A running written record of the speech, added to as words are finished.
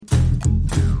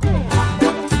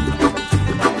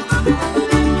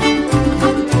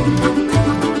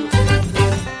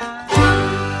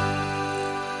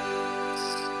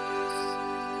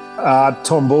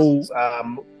Tom Bull,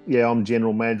 I'm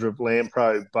general manager of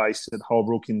Lambpro based at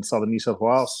Holbrook in southern New South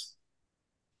Wales.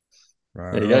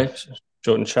 Right, There you well, go.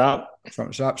 Short and sharp.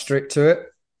 front sharp, straight to it.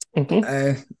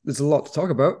 Mm-hmm. There's a lot to talk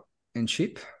about in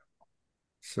sheep,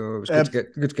 so it was Uh,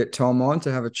 good to get Tom on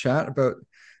to have a chat about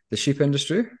the sheep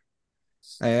industry.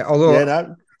 Although yeah,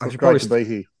 no, I it's should great probably to be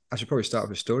here. I should probably start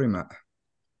with a story, Matt.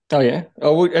 Oh yeah.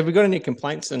 Have we got any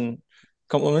complaints and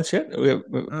compliments yet? I Um,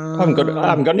 haven't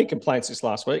got any complaints this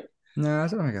last week. no, I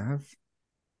don't think I have.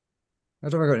 I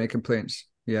don't think I got any complaints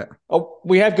yet. Oh,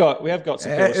 we have got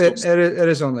some people still. It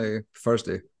is only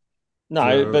Thursday,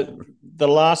 No, so but the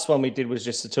last one we did was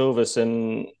just the two of us,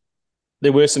 and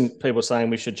there were some people saying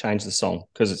we should change the song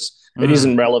because it mm.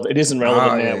 isn't relevant. It isn't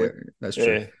relevant now. Yeah, that's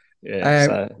true. Yeah, yeah.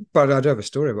 So, But I do have a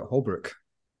story about Holbrook.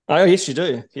 oh yes, you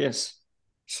do. Yes.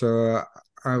 So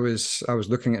I was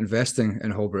looking at investing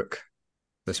in Holbrook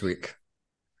this week.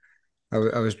 I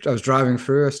was driving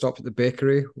through. I stopped at the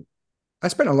bakery. I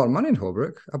spent a lot of money in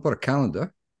Holbrook. I bought a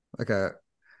calendar, like a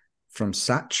from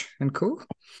Satch and Co.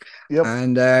 Yep.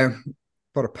 And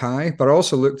bought a pie. But I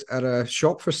also looked at a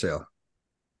shop for sale.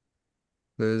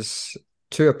 There's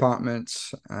two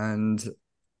apartments and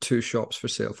two shops for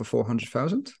sale for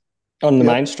 400,000. On the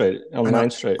Yep. main street. On the And main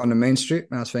street. on the main street.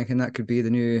 And I was thinking that could be the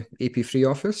new AP3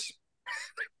 office.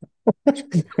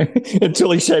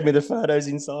 Until he showed me the photos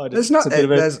inside. There's It's not. a bit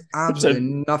of a There's it's a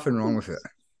absolutely nothing wrong with it.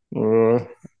 Mate,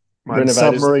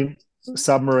 renovators.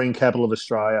 submarine capital of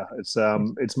Australia.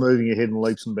 It's moving ahead in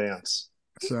leaps and bounds.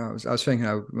 So I was thinking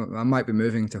I might be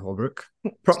moving to Holbrook.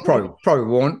 Probably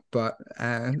won't, but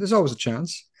there's always a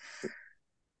chance.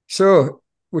 So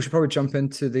we should probably jump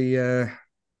into the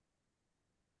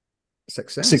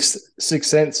Sixth Sense. Six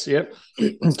cents. Yep.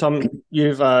 Tom,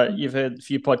 you've heard a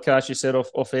few podcasts you said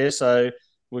off air, so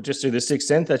we'll just do the Sixth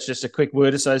Sense. That's just a quick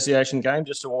word association game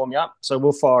just to warm you up. So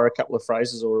we'll fire a couple of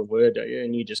phrases or a word at you,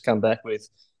 and you just come back with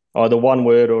either one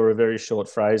word or a very short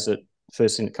phrase that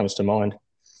first thing that comes to mind.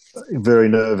 Very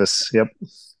nervous. Yep.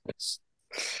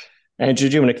 Andrew,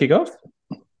 do you want to kick off?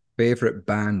 Favorite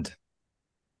band.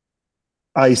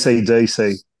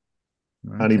 AC/DC.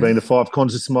 Only Okay. been to 5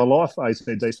 concerts in my life.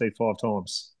 AC/DC 5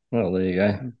 times. Oh, there you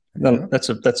go. Yeah.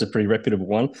 That's a pretty reputable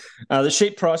one. The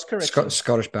sheep price correction.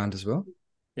 Scottish band as well.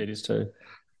 It is too.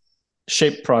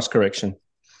 Sheep price correction.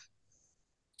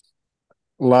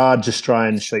 Large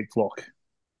Australian sheep flock.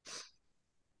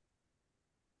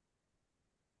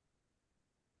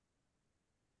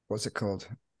 What's it called?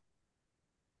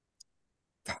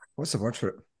 What's the word for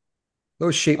it?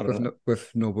 Those sheep I don't know.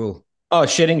 with no wool. Oh,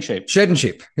 shedding sheep. Shedding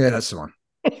sheep. Yeah, that's the one.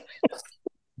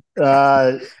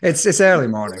 Uh, It's early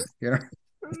morning,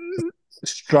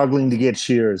 Struggling to get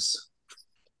shearers.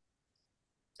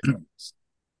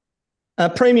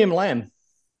 Premium lamb.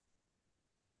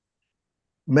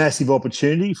 Massive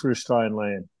opportunity for Australian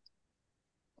land.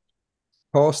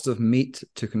 Cost of meat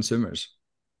to consumers.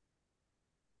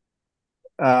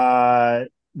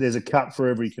 There's a cut for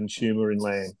every consumer in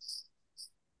land.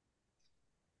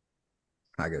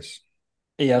 Haggis.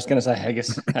 Yeah, I was going to say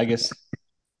haggis. Haggis.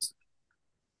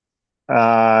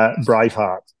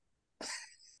 Braveheart.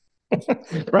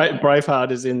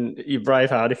 Braveheart is in you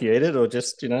Braveheart if you eat it, or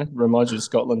just reminds you of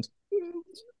Scotland.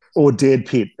 Or dead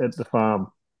pit at the farm.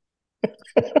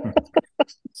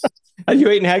 Have you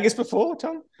eaten haggis before,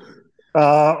 Tom?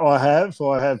 I have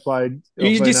played. You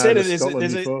I've just been said over it.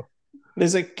 Scotland before.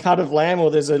 There's a cut of lamb,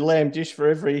 or there's a lamb dish for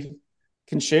every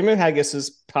consumer. Haggis is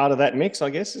part of that mix, I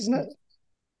guess, isn't it?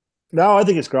 No, I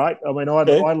think it's great. I mean, I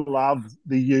Yeah. love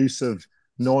the use of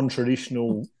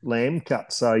non-traditional lamb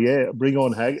cuts. So yeah, bring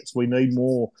on haggis. We need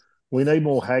more. We need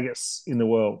more haggis in the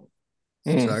world.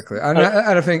 Exactly. And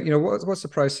I think, what's the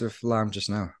price of lamb just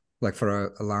now? Like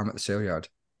for a lamb at the sale yard?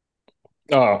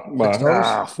 Oh, well,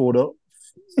 $6?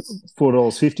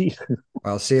 $4.50.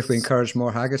 Well, see if we encourage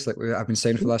more haggis like I've been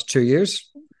saying for the last 2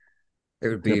 years, it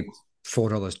would be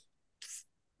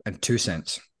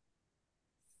 $4.02.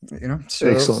 So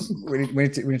Excellent. we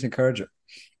need to encourage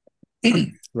it.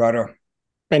 Righto.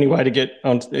 any way to get it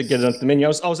onto the menu.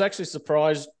 I was actually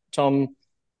surprised, Tom,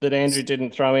 that Andrew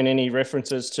didn't throw in any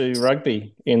references to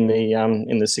rugby in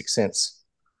the Sixth Sense.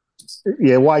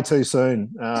 Yeah, way too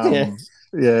soon. Yeah.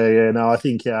 Yeah. No, I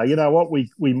think you know what, we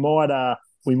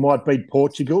might beat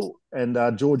Portugal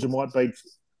and Georgia might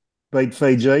beat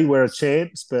Fiji. We're a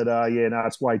chance, but yeah, no,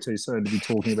 it's way too soon to be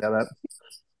talking about that.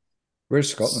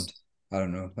 Where's Scotland? I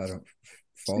don't know. I don't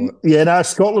follow it. Yeah, no,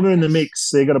 Scotland are in the mix.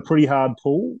 They've got a pretty hard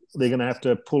pull. They're going to have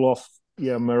to pull off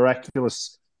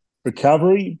miraculous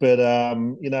recovery. But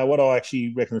you know what, I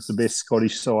actually reckon it's the best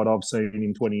Scottish side I've seen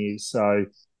in 20 years. So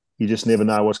you just never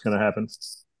know what's going to happen.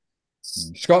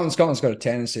 Scotland's got a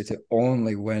tendency to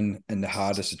only win in the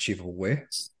hardest achievable way.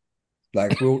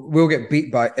 Like we'll get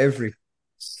beat by every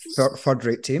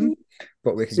third-rate team,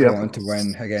 but we can go on to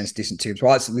win against decent teams.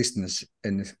 Well, that's at least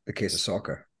in the case of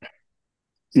soccer.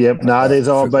 Yep, no,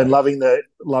 I've been loving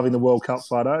the World Cup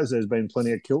photos. There's been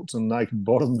plenty of kilts and naked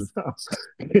bottoms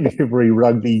in every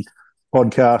rugby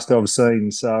podcast I've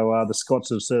seen. So the Scots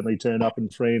have certainly turned up in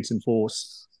France in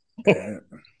force.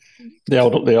 The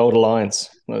old alliance.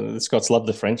 The Scots love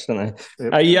the French, don't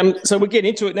they? Yep. So we'll get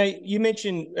into it now. You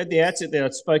mentioned at the outset there, I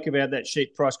spoke about that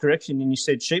sheep price correction, and you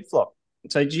said sheep flock.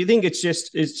 So do you think it's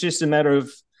just a matter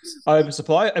of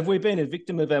oversupply? Have we been a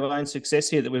victim of our own success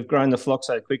here, that we've grown the flock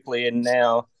so quickly, and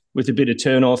now with a bit of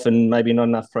turn off and maybe not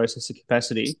enough processing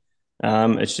capacity,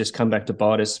 it's just come back to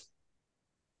bite us?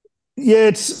 Yeah,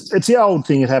 it's the old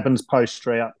thing that happens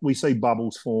post-drought. We see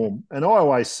bubbles form. And I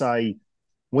always say,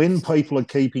 when people are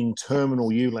keeping terminal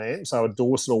ewe lamb, so a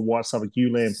Dorset or White Suffolk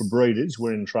ewe lamb for breeders,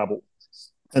 we're in trouble.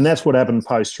 And that's what happened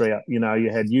post-drought. You know,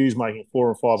 you had ewes making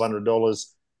 $400 or $500,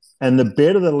 and the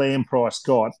better the lamb price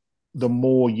got, the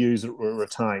more ewes that were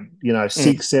retained. You know,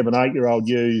 6, 7, 8-year-old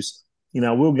ewes. You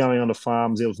know, we were going onto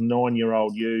farms. There was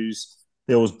 9-year-old ewes.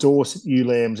 There was Dorset ewe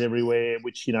lambs everywhere,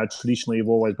 which, you know, traditionally have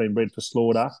always been bred for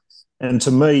slaughter. And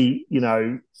to me, you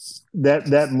know,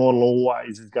 that model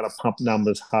always is going to pump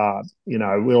numbers hard. You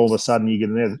know, all of a sudden you get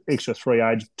an extra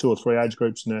 2 or 3 age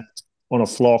groups on a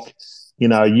flock. You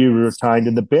know, you retained,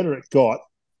 and the better it got,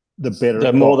 the better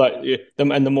the more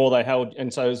the more they held,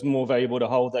 and so it's more valuable to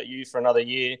hold that ewe for another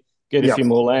year, get a few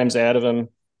more lambs out of them,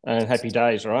 and happy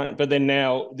days, right? But then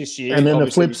now this year, and then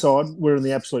the flip side, we're in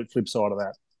the absolute flip side of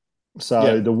that.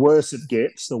 So the worse it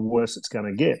gets, the worse it's going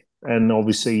to get. And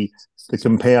obviously the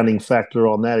compounding factor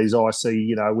on that is, I see,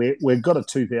 you know, we've got a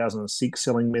 2006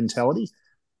 selling mentality.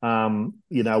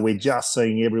 You know, we're just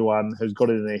seeing everyone who's got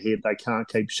it in their head they can't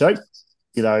keep sheep.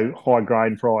 You know, high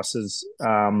grain prices.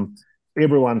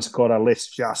 Everyone's got to,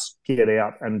 let's just get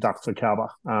out and duck for cover.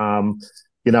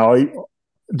 You know,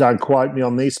 don't quote me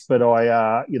on this, but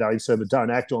you know, so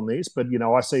don't act on this. But, you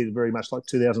know, I see it very much like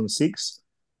 2006.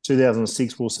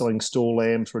 2006, we were selling store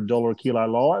lambs for $1 a kilo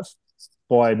live.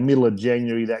 By middle of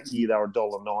January that year, they were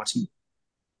 $1.90.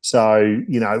 So,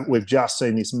 you know, we've just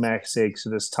seen this max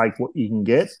exodus, take what you can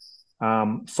get.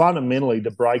 Fundamentally,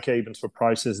 the break-evens for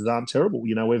processors aren't terrible.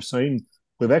 You know,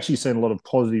 we've actually seen a lot of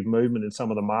positive movement in some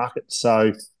of the markets.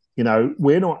 So, you know,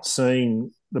 we're not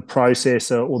seeing the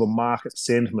processor or the market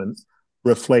sentiment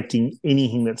reflecting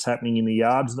anything that's happening in the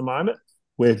yards at the moment.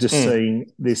 We're just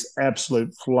seeing this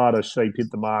absolute flood of sheep hit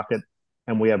the market,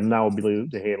 and we have no ability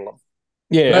to handle them.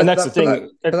 Yeah, and that's the thing.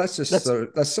 That's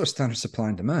sort of standard supply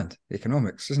and demand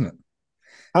economics, isn't it?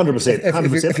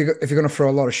 100%. If you're going to throw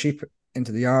a lot of sheep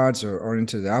into the yards or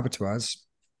into the abattoirs,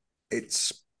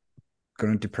 it's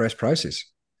going to depress prices.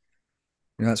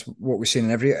 You know, that's what we've seen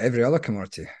in every other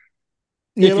commodity.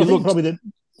 Yeah, I think probably that.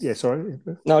 Yeah, sorry.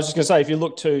 No, I was just going to say, if you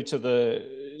look to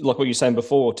the, like what you were saying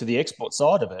before, to the export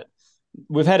side of it,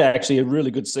 we've had actually a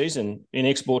really good season in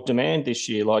export demand this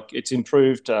year. Like, it's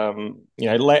improved. You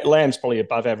know, lamb's probably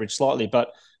above average slightly,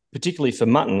 but particularly for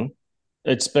mutton,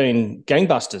 it's been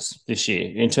gangbusters this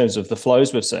year in terms of the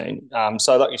flows we've seen.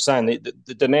 So, like you're saying,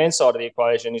 the demand side of the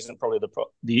equation isn't probably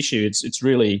the issue. It's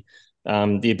really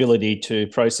the ability to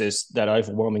process that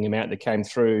overwhelming amount that came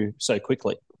through so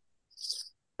quickly.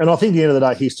 And I think at the end of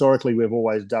the day, historically, we've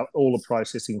always done, all the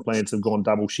processing plants have gone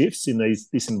double shifts in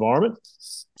this environment.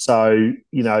 So,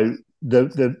 you know,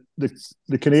 the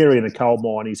canary in the coal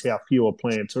mine is how fewer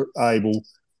plants are able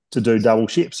to do double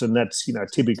shifts. And that's, you know,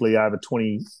 typically over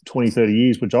 20, 30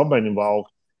 years, which I've been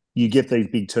involved, you get these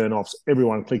big turn-offs.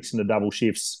 Everyone clicks into double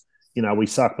shifts. You know, we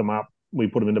suck them up, we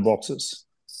put them into boxes,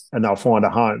 and they'll find a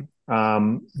home.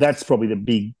 That's probably the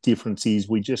big difference is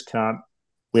we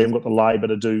haven't got the labour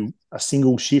to do a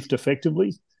single shift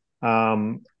effectively.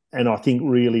 And I think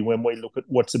really when we look at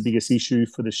what's the biggest issue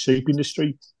for the sheep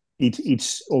industry,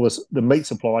 it's all the meat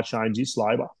supply chain is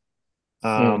labour.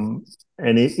 And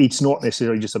it's not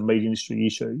necessarily just a meat industry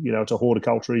issue. You know, it's a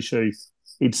horticulture issue.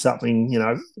 It's something, you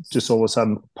know, just all of a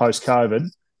sudden post-COVID,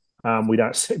 we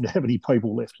don't seem to have any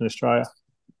people left in Australia.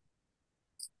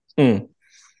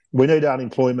 We need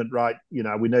unemployment rate, you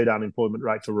know,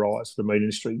 to rise for the meat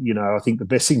industry. You know, I think the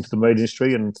best thing for the meat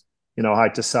industry, and, you know, I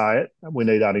hate to say it, we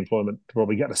need unemployment to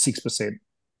probably get to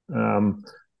 6%.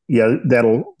 Yeah,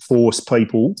 that'll force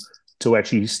people to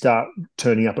actually start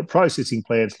turning up at processing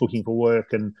plants looking for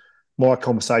work. And my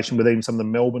conversation with even some of the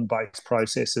Melbourne-based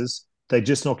processors, they're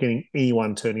just not getting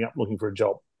anyone turning up looking for a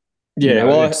job. Yeah, you know,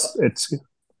 well, it's.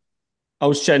 I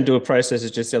was chatting to a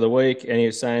processor just the other week, and he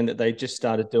was saying that they just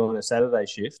started doing a Saturday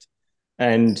shift,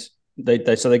 and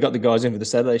they got the guys in for the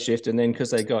Saturday shift, and then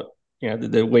because they got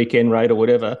the weekend rate or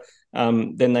whatever,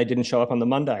 then they didn't show up on the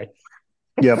Monday.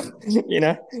 Yep.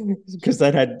 Because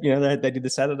they did the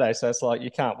Saturday, so it's like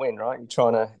you can't win, right? You're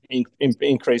trying to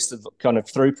increase the kind of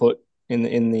throughput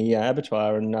in the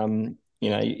abattoir, and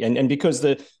because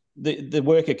the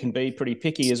worker can be pretty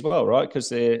picky as well, right? Because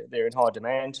they're in high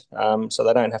demand, so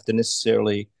they don't have to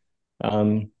necessarily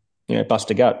bust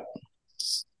a gut.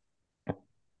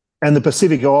 And the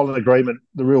Pacific Island Agreement,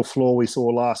 the real flaw we saw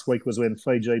last week was when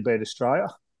Fiji beat Australia.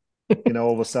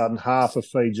 All of a sudden, half of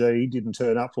Fiji didn't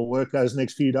turn up for work those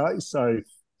next few days. So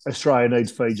Australia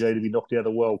needs Fiji to be knocked out of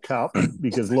the World Cup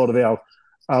because a lot of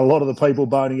the people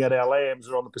boning out our lambs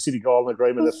are on the Pacific Island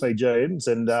Agreement of Fijians,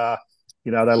 and they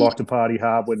like to party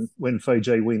hard when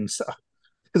Fiji wins. So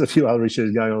there's a few other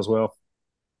issues going on as well.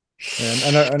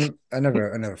 And I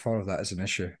never thought of that as an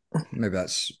issue. Maybe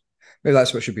that's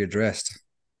what should be addressed.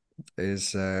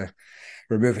 Is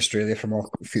remove Australia from all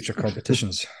future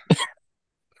competitions.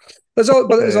 But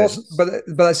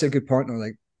that's a good point though.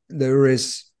 Like, there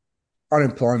is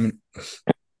unemployment.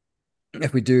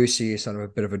 If we do see sort of a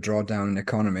bit of a drawdown in the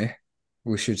economy,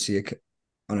 we should see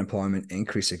unemployment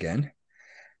increase again.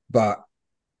 But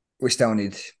we still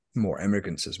need more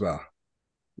immigrants as well.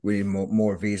 We need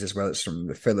more visas, whether it's from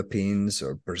the Philippines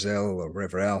or Brazil or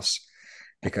wherever else,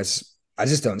 because I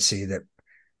just don't see that.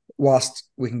 Whilst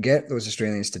we can get those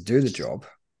Australians to do the job,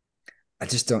 I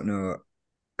just don't know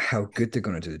how good they're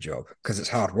going to do the job, because it's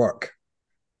hard work.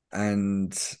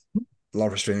 And a lot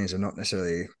of Australians are not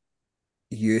necessarily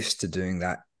used to doing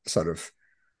that sort of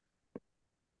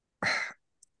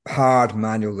hard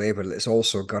manual labor. It's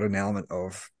also got an element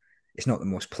of, it's not the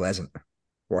most pleasant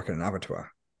working in an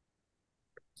abattoir.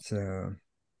 So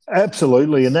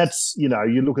absolutely. And that's, you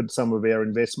look at some of our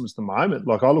investments at the moment.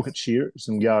 Like, I look at shearers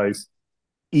and go,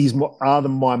 are the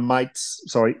mates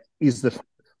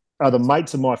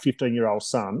of my 15-year-old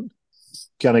son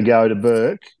going to go to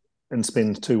Burke and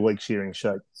spend 2 weeks shearing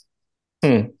sheep?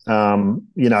 I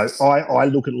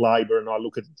look at labour and I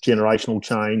look at generational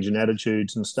change and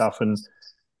attitudes and stuff, and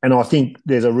I think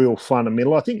there's a real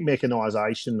fundamental. I think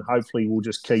mechanisation hopefully will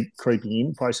just keep creeping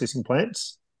in processing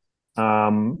plants.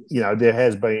 There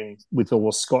has been, with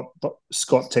all the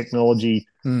Scott technology,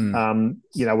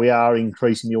 we are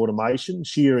increasing the automation.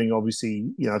 Shearing,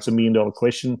 obviously, it's $1 million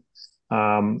question.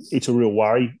 It's a real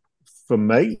worry for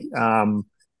me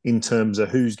in terms of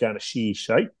who's going to shear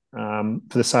sheep, for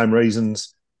the same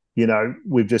reasons,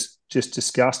 we've just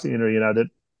discussed, that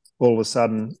all of a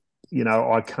sudden,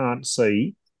 I can't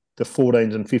see the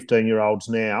 14s and 15-year-olds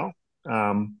now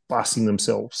busting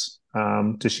themselves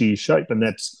to shear sheep. And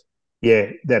that's,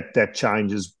 that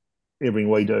changes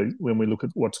everything we do when we look at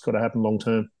what's got to happen long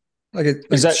term.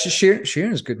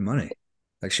 Shearing is good money.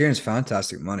 Like, shearing is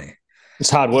fantastic money. It's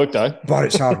hard work though. But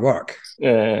it's hard work.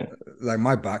 Yeah. Like,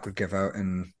 my back would give out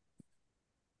in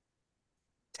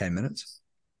 10 minutes.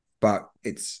 But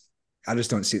I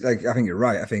just don't see, like, I think you're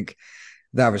right. I think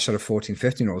the average sort of 14,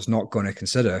 15-year-old is not going to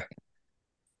consider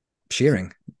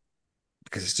shearing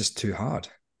because it's just too hard,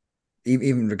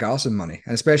 even regardless of money.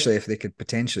 And especially if they could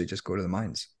potentially just go to the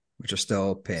mines, which are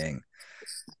still paying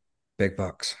big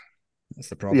bucks. That's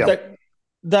the problem. Yeah.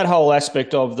 That whole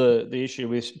aspect of the issue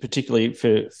with, particularly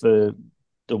for the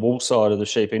wool side of the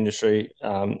sheep industry,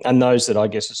 and those that I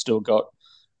guess have still got,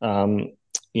 some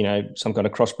kind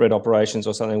of crossbred operations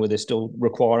or something where they're still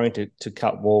requiring to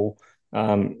cut wool,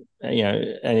 and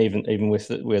even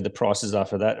with where the prices are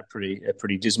for that are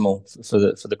pretty dismal for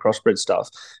the crossbred stuff.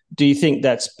 Do you think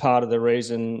that's part of the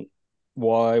reason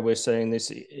why we're seeing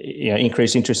this,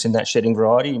 increased interest in that shedding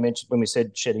variety? You mentioned, when we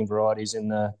said shedding varieties in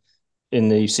the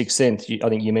sixth sense, I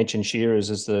think you mentioned shearers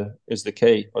as the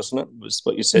key, wasn't it? Was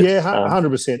what you said? Yeah,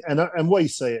 100%. And we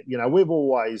see it.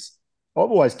 I've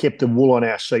always kept the wool on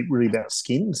our sheep really about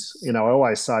skins. I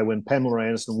always say, when Pamela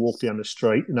Anderson walked down the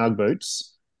street in Ugg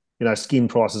boots, skin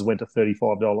prices went to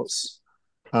 $35.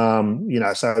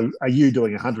 So are you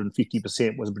doing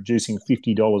 150% was producing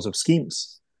 $50 of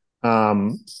skins? I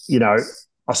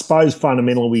suppose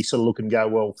fundamentally we sort of look and go,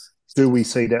 well, do we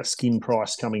see that skin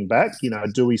price coming back?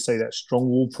 Do we see that strong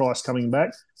wool price coming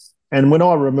back? And when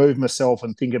I remove myself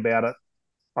and think about it,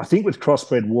 I think with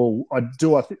crossbred wool, I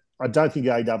don't think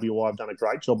AWI have done a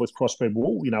great job with crossbred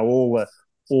wool.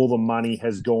 All the money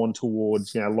has gone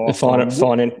towards lifetime.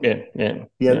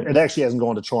 It actually hasn't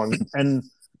gone to try and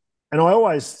I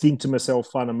always think to myself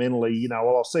fundamentally,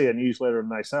 I'll see a newsletter and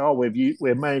they say, oh,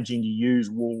 we're managing to use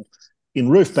wool in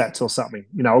roof bats or something.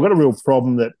 I've got a real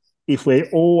problem that if we're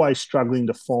always struggling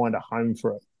to find a home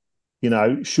for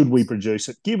it, should we produce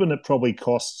it? Given it probably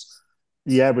costs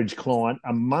the average client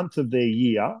a month of their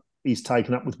year is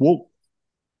taken up with wool.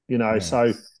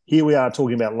 So here we are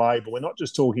talking about labour. We're not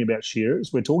just talking about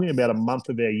shearers. We're talking about a month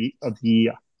of the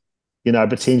year,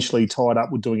 potentially tied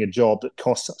up with doing a job that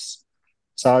costs us.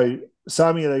 So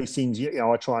many of these things,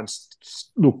 I try and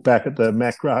look back at the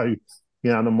macro,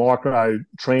 and the micro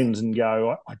trends and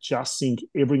go, I just think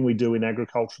everything we do in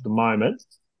agriculture at the moment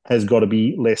has got to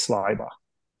be less labour.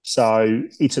 So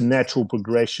it's a natural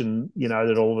progression,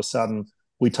 that all of a sudden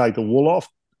we take the wool off.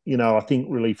 I think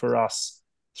really for us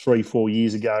 3-4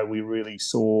 years ago, we really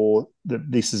saw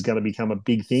that this is going to become a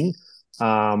big thing.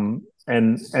 And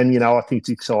I think it's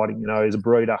exciting, as a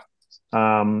breeder.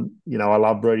 I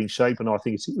love breeding sheep, and I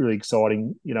think it's really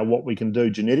exciting, what we can do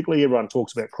genetically. Everyone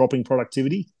talks about cropping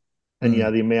productivity and,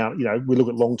 the amount, we look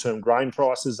at long-term grain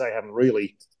prices. They haven't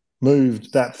really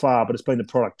moved that far, but it's been the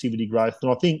productivity growth.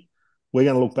 And I think we're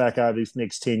going to look back over these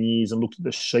next 10 years and look at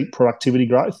the sheep productivity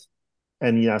growth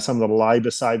and, some of the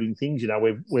labour-saving things.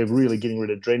 We're really getting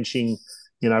rid of drenching.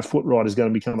 Foot ride is going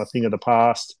to become a thing of the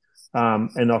past.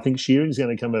 And I think shearing is going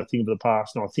to become a thing of the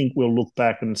past. And I think we'll look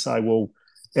back and say, well,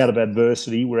 out of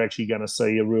adversity, we're actually going to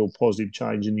see a real positive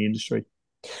change in the industry.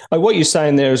 What you're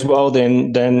saying there as well,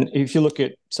 then if you look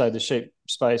at, say, the sheep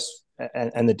space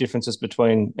and the differences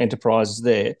between enterprises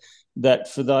there, that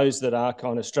for those that are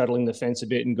kind of straddling the fence a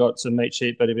bit and got some meat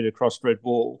sheep but a bit of crossbred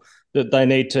wool, that they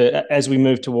need to, as we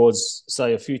move towards,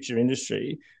 say, a future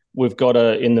industry, we've got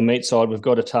to, in the meat side, we've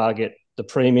got to target the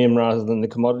premium rather than the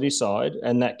commodity side.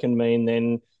 And that can mean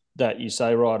then that you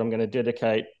say, right, I'm going to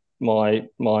dedicate my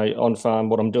on-farm,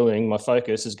 what I'm doing, my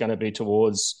focus is going to be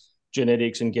towards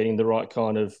genetics and getting the right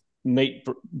kind of meat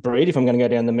breed. If I'm going to go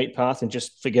down the meat path and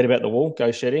just forget about the wool,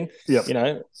 go shedding,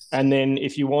 and then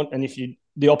if you want, and if you,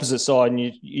 the opposite side, and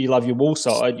you love your wool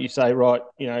side, you say, right,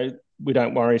 we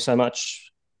don't worry so much,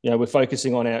 we're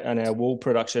focusing on our wool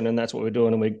production, and that's what we're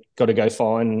doing, and we've got to go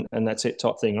fine, and that's it,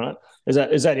 type thing, right? Is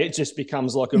that it? Just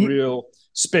becomes like a real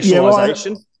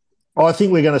specialisation. I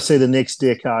think we're going to see the next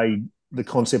decade the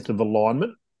concept of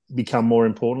alignment become more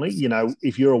importantly.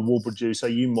 If you're a wool producer,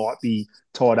 you might be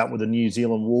tied up with a New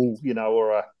Zealand wool,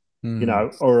 or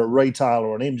a retailer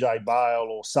or an MJ Bale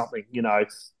or something,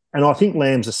 And I think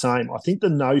lamb's the same. I think the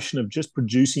notion of just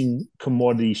producing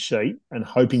commodity sheep and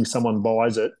hoping someone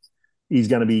buys it is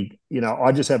going to be,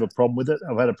 I just have a problem with it.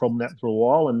 I've had a problem with that for a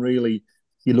while. And really,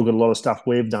 you look at a lot of stuff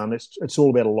we've done, it's all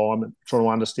about alignment, trying to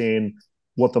understand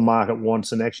what the market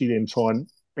wants and actually then try and,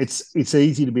 it's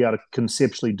easy to be able to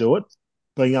conceptually do it.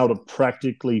 Being able to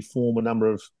practically form a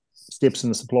number of steps in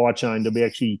the supply chain to be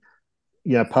actually,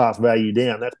 pass value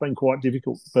down, that's been quite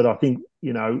difficult. But I think,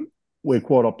 we're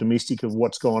quite optimistic of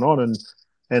what's going on.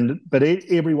 But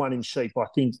everyone in sheep, I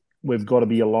think we've got to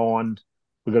be aligned,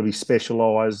 we've got to be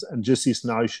specialised, and just this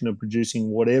notion of producing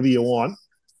whatever you want,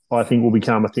 I think will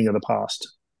become a thing of the past.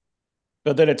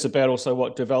 But then it's about also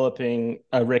developing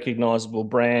a recognisable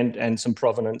brand and some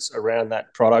provenance around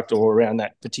that product or around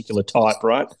that particular type,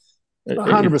 right?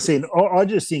 100%. I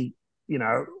just think,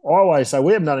 I always say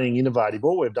we haven't done anything innovative.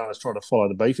 All we've done is try to follow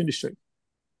the beef industry.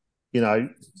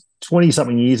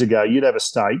 20-something years ago, you'd have a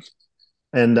steak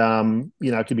and,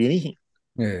 it could be anything.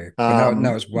 Yeah. But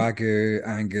now it's Wagyu,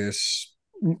 Angus,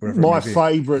 whatever.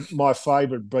 My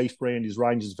favourite beef brand is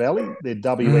Ranges Valley. They're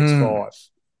WX5.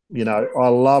 I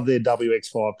love their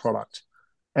WX5 product.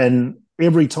 And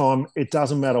every time, it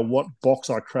doesn't matter what box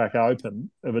I crack open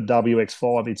of a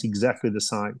WX5, it's exactly the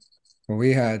same. Well,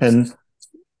 we had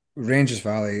Ranges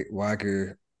Valley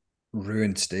Wagyu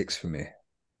ruined steaks for me.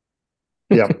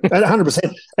 Yeah,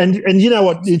 100%. And you know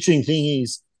what the interesting thing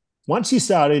is? Once you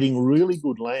start eating really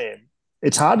good lamb,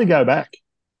 it's hard to go back.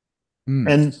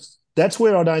 And that's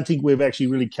where I don't think we've actually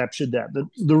really captured that.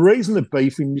 The reason the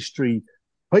beef industry,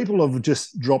 people have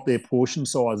just dropped their portion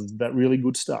sizes of that really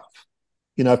good stuff.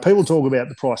 People talk about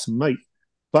the price of meat,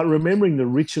 but remembering the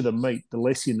richer the meat, the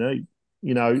less you need.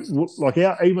 Like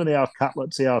even our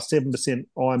cutlets, our 7%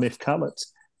 IMF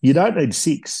cutlets, you don't need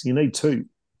 6, you need 2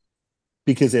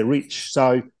 because they're rich.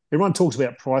 So everyone talks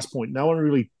about price point. No one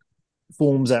really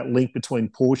forms that link between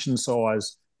portion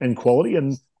size and quality.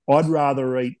 And I'd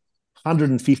rather eat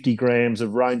 150 grams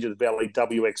of Ranges Valley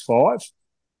WX5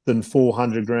 than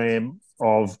 400 gram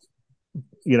of,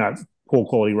 poor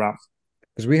quality rump.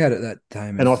 Because we had it that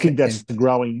time. And I think that's a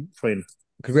growing trend.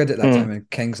 Because we had it that time in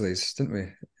Kingsley's, didn't we?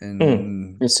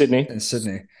 In Sydney. In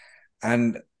Sydney.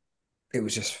 And it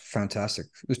was just fantastic.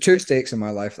 There's 2 steaks in my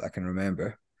life that I can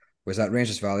remember. Was that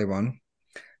Ranges Valley one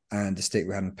and the steak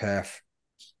we had in Perth.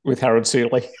 With Harold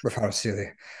Seeley.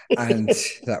 And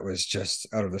that was just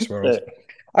out of this world.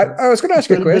 I was going to ask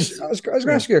you a question. I was going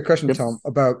to ask you a question, Tom,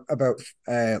 about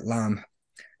lamb.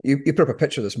 You put up a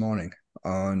picture this morning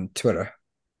on Twitter.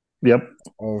 Yep.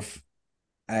 Of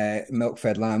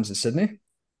milk-fed lambs in Sydney,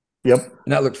 Yep.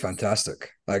 and that looked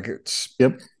fantastic. Like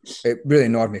Yep. it really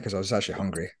annoyed me because I was actually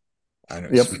hungry. And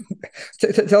it Yep.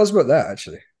 was, tell us about that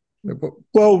actually.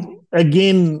 Well,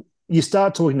 again, you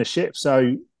start talking to chefs.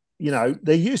 So,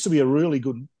 there used to be a really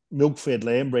good milk-fed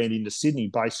lamb brand into Sydney,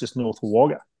 based just north of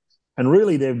Wagga, and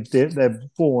really they've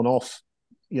fallen off,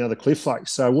 the cliff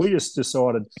face. So we just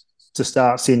decided to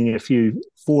start sending a few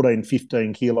 14,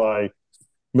 15 kilo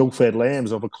milk-fed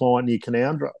lambs of a client near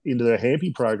Canowindra into their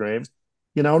Hampy program,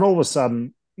 and all of a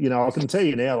sudden, I can tell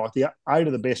you now, like the 8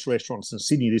 of the best restaurants in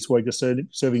Sydney this week are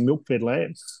serving milk-fed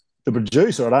lamb. The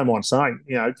producer, I don't mind saying,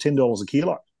 $10 a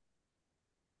kilo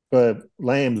for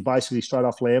lambs, basically straight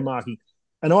off lamb marking.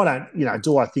 And I don't,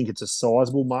 do I think it's a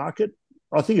sizable market?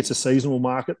 I think it's a seasonal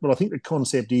market, but I think the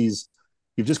concept is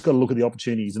you've just got to look at the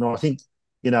opportunities. And I think,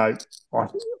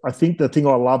 I think the thing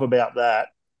I love about that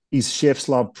is chefs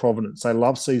love provenance. They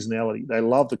love seasonality. They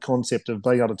love the concept of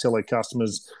being able to tell their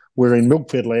customers we're in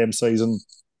milk-fed lamb season,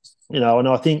 and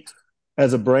I think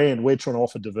as a brand, we're trying to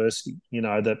offer diversity,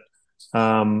 that,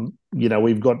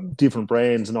 we've got different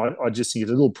brands, and I just think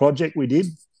it's a little project we did,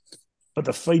 but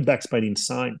the feedback's been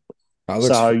insane.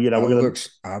 Looks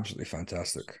absolutely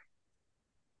fantastic.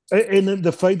 And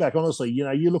the feedback, honestly,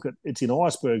 you look at, it's in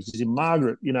Icebergs, it's in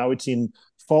Margaret, it's in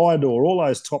Firedoor, all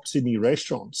those top Sydney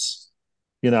restaurants,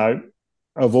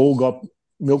 have all got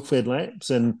milk-fed lambs.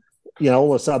 And,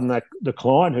 all of a sudden the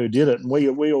client who did it, and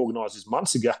we organised this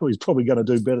months ago, he's probably going to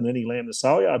do better than any lamb in the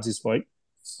sale yards this week.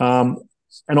 And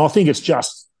I think it's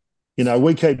just,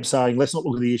 we keep saying, let's not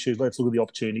look at the issues, let's look at the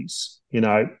opportunities.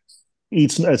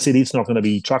 It's not going to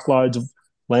be truckloads of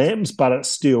lambs, but it's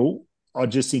still, I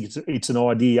just think it's an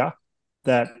idea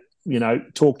that,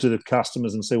 talk to the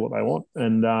customers and see what they want.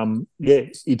 And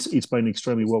it's been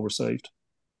extremely well received.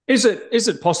 Is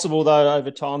it possible though over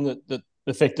time that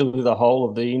effectively the whole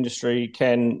of the industry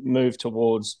can move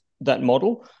towards that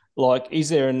model? Like, is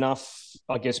there enough,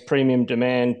 I guess, premium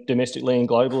demand domestically and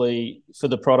globally for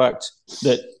the product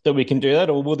that we can do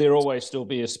that, or will there always still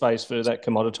be a space for that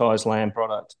commoditized lamb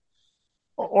product?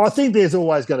 I think there's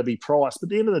always going to be price, but at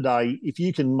the end of the day, if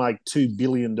you can make $2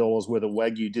 billion worth of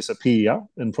Wagyu disappear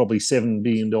and probably $7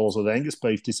 billion of Angus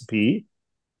beef disappear,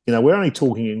 we're only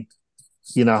talking,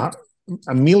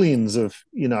 millions of,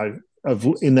 of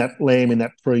in that lamb, in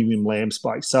that premium lamb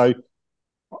space. So,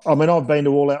 I mean, I've been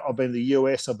to the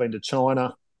US, I've been to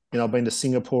China, I've been to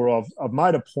Singapore. I've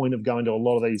made a point of going to a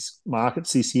lot of these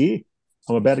markets this year.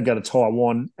 I'm about to go to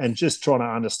Taiwan and just trying to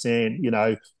understand,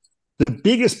 the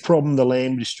biggest problem the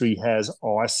lamb industry has,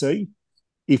 I see,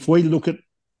 if we look at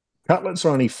cutlets are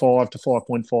only 5 to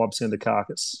 5.5% of the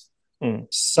carcass.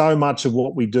 So much of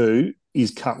what we do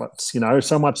is cutlets,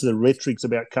 so much of the rhetoric's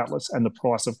about cutlets and the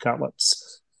price of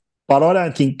cutlets. But I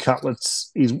don't think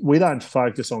we don't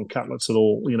focus on cutlets at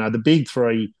all. The big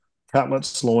three,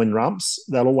 cutlets, loin, rumps,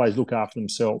 they'll always look after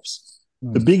themselves.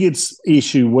 The biggest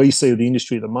issue we see with the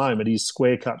industry at the moment is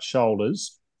square cut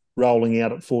shoulders rolling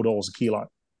out at $4 a kilo.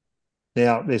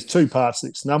 Now, there's two parts to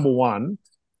this. Number one,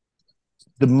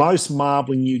 the most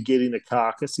marbling you get in a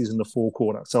carcass is in the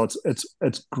forequarter. So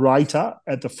it's greater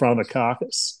at the front of the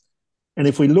carcass. And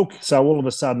if we look, so all of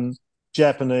a sudden,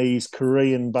 Japanese,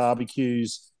 Korean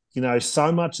barbecues,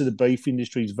 so much of the beef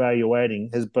industry's value adding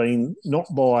has been not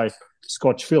by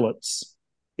Scotch fillets.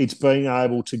 It's being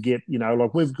able to get,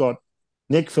 like we've got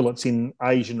neck fillets in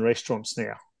Asian restaurants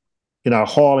now,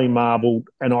 highly marbled.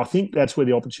 And I think that's where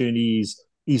the opportunity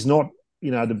is not,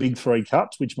 the big three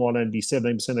cuts, which might only be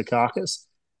 17% of carcass.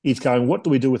 It's going, what do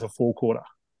we do with a forequarter?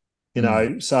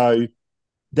 So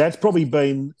that's probably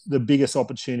been the biggest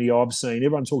opportunity I've seen.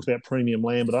 Everyone talks about premium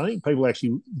lamb, but I think people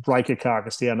actually break a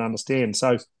carcass down and understand.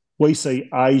 So we see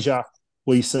Asia,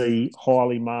 we see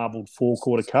highly marbled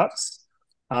forequarter cuts.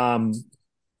 The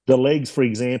legs, for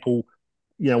example,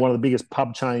 one of the biggest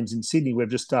pub chains in Sydney, we've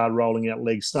just started rolling out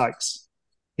leg steaks,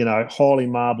 highly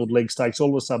marbled leg steaks. All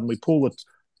of a sudden we pull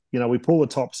the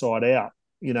top side out.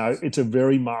 It's a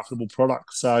very marketable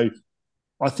product. So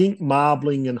I think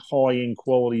marbling and high-end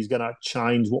quality is going to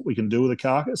change what we can do with a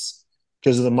carcass,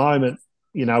 because at the moment,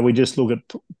 we just look at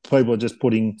people are just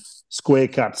putting square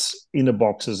cuts into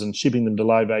boxes and shipping them to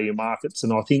low-value markets.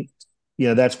 And I think,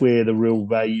 that's where the real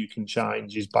value can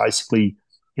change, is basically,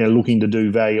 looking to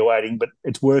do value adding. But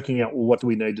it's working out, well, what do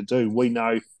we need to do? We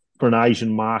know for an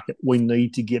Asian market, we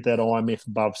need to get that IMF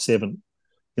above 7.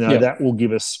 That will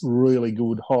give us really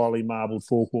good, highly marbled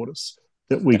forequarters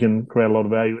that we can create a lot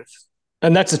of value with.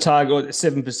 And that's a target,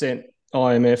 7%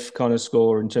 IMF kind of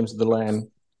score in terms of the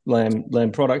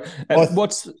lamb product. And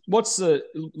what's the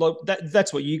like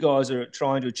that's what you guys are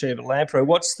trying to achieve at Lambpro.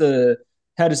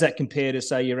 How does that compare to,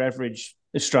 say, your average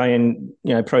Australian,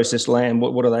 processed lamb,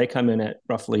 what do they come in at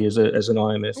roughly as an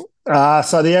IMF?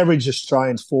 So the average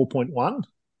Australian's 4.1.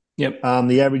 Yep.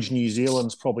 The average New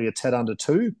Zealand's probably a tad under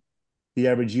 2. The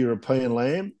average European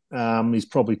lamb is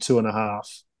probably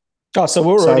 2.5. Oh, so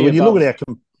we're already when above, you look at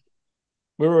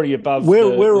we're already above we're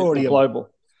already the global.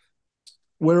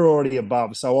 We're already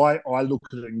above. So I look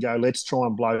at it and go, let's try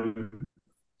and blow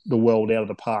the world out of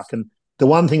the park. And the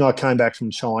one thing I came back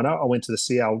from China, I went to the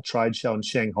CL trade show in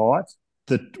Shanghai.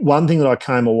 The one thing that I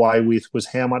came away with was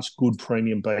how much good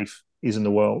premium beef is in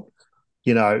the world.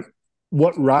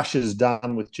 What Russia's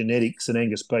done with genetics and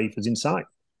Angus beef is insane.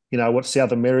 What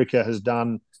South America has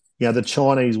done, the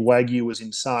Chinese Wagyu was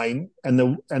insane. And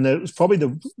it was probably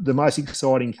the most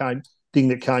exciting thing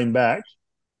that came back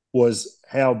was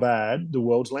how bad the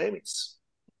world's lamb is.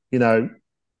 And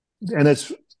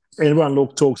it's everyone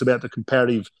talks about the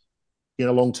comparative,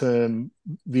 long-term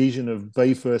vision of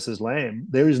beef versus lamb.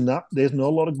 There's not a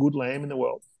lot of good lamb in the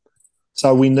world.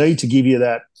 So we need to give you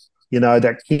that,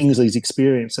 that Kingsley's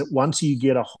experience that once you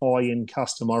get a high-end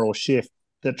customer or chef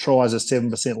that tries a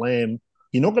 7% lamb,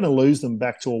 you're not going to lose them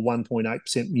back to a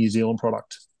 1.8% New Zealand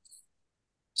product.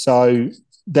 So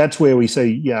that's where we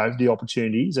see, the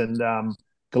opportunities. And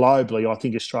globally, I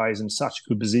think Australia's in such a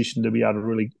good position to be able to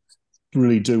really,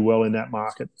 really do well in that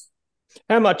market.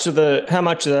 How much of that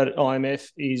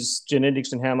IMF is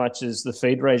genetics, and how much is the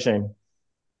feed regime?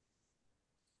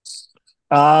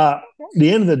 At the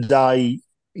end of the day,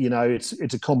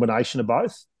 it's a combination of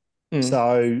both.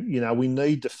 So we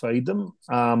need to feed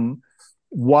them.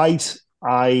 Weight,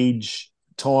 age,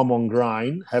 time on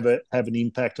grain have an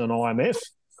impact on IMF.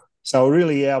 So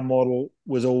really, our model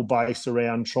was all based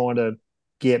around trying to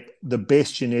get the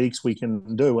best genetics we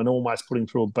can do and almost putting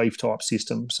through a beef type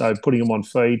system. So putting them on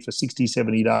feed for 60,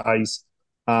 70 days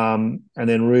and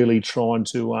then really trying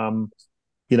to,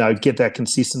 get that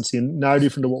consistency. And no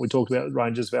different to what we talked about at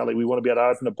Ranges Valley. We want to be able to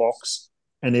open a box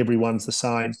and everyone's the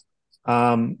same.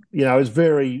 It's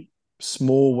very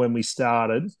small when we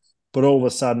started, but all of a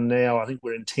sudden now I think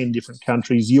we're in 10 different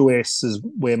countries. US is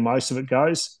where most of it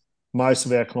goes. Most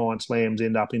of our clients' lambs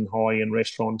end up in high-end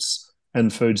restaurants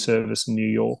and food service in New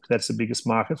York. That's the biggest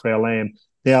market for our lamb.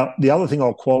 Now, the other thing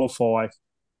I'll qualify,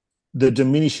 the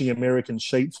diminishing American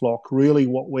sheep flock, really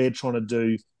what we're trying to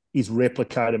do is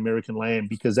replicate American lamb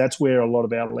because that's where a lot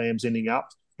of our lamb's ending up.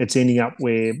 It's ending up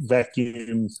where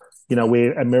vacuum,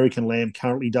 where American lamb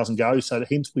currently doesn't go. So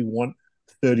hence we want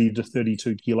 30 to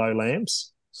 32 kilo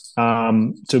lambs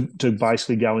to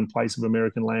basically go in place of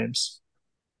American lambs.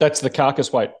 That's the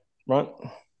carcass weight, right?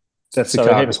 That's the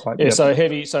carcass weight. Yeah,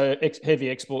 yep. Heavy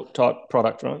export type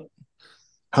product, right?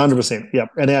 100%. Yep.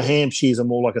 And our ham shears are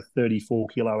more like a 34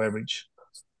 kilo average.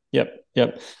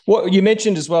 Yep. What you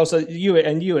mentioned as well, so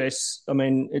US, I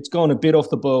mean, it's gone a bit off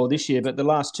the boil this year, but the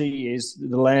last 2 years,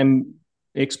 the lamb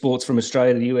exports from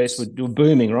Australia to the US were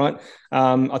booming, right?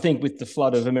 I think with the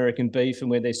flood of American beef and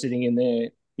where they're sitting in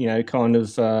their, kind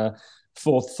of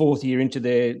fourth year into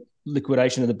their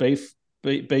liquidation of the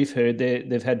beef herd,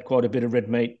 they've had quite a bit of red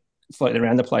meat floating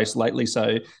around the place lately.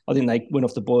 So I think they went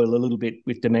off the boil a little bit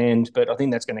with demand, but I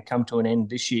think that's going to come to an end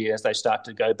this year as they start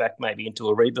to go back maybe into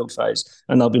a rebuild phase.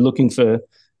 And they'll be looking for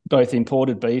both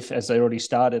imported beef as they already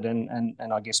started and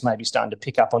I guess maybe starting to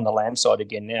pick up on the lamb side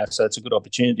again now. So it's a good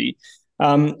opportunity.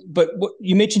 But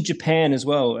you mentioned Japan as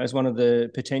well as one of the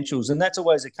potentials. And that's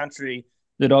always a country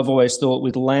that I've always thought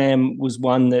with lamb was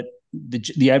one that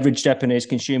the average Japanese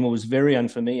consumer was very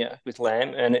unfamiliar with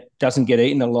lamb, and it doesn't get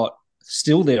eaten a lot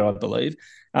still there, I believe.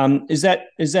 Is that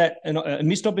a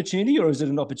missed opportunity, or is it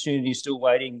an opportunity still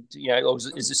waiting, or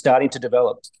is it starting to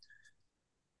develop?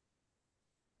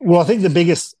 Well, I think the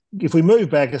biggest, if we move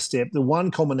back a step, the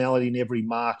one commonality in every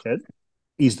market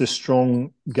is the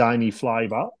strong gamey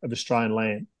flavour of Australian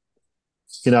lamb.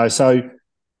 So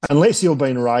unless you've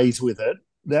been raised with it,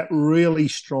 that really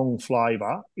strong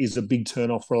flavour is a big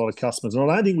turn-off for a lot of customers. And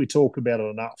I don't think we talk about it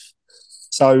enough.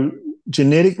 So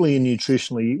genetically and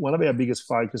nutritionally, one of our biggest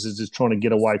focuses is trying to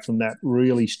get away from that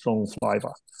really strong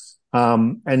flavour.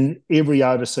 And every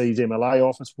overseas MLA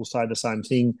office will say the same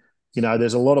thing.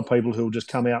 There's a lot of people who will just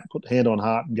come out, put hand on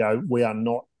heart and go, we are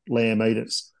not lamb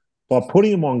eaters. By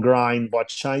putting them on grain, by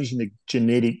changing the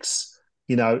genetics,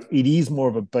 it is more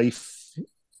of a beef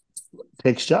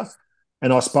texture.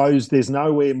 And I suppose there's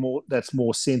nowhere more that's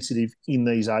more sensitive in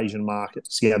these Asian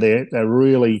markets. Yeah, they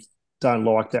really don't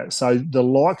like that. So the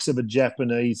likes of a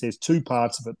Japanese, there's two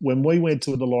parts of it. When we went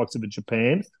to the likes of a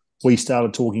Japan, we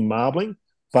started talking marbling.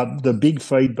 But the big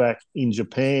feedback in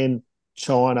Japan,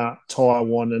 China,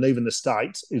 Taiwan, and even the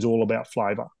States is all about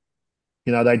flavour.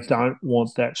 They don't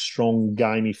want that strong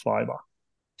gamey flavour.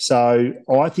 So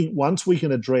I think once we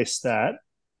can address that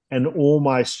and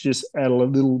almost just add a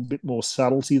little bit more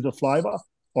subtlety to the flavour,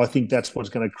 I think that's what's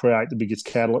going to create the biggest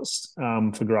catalyst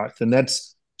for growth. And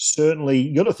that's certainly,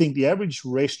 you got to think the average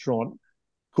restaurant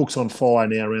cooks on fire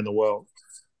now around the world.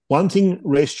 One thing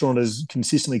restaurateurs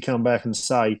consistently come back and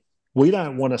say, we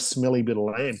don't want a smelly bit of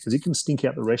lamb because it can stink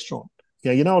out the restaurant.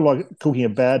 Like cooking a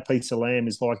bad piece of lamb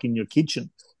is like in your kitchen.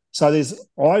 So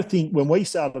I think when we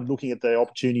started looking at the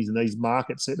opportunities in these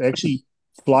markets, it actually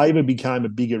flavour became a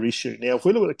bigger issue. Now, if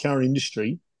we look at the current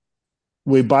industry,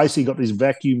 we've basically got this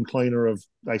vacuum cleaner of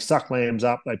they suck lambs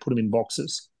up, they put them in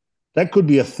boxes. That could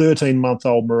be a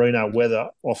 13-month-old merino weather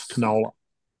off canola.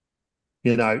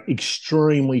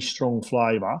 Extremely strong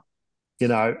flavour.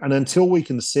 And until we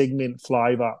can segment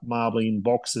flavour marbling in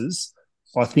boxes,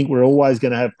 I think we're always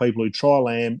going to have people who try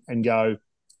lamb and go,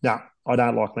 no, I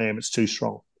don't like lamb, it's too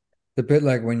strong. It's a bit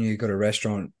like when you go to a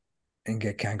restaurant and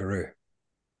get kangaroo.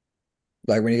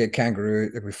 Like when you get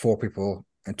kangaroo, there'll be 4 people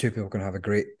and 2 people can have a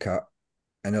great cut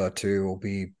and the other 2 will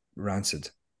be rancid.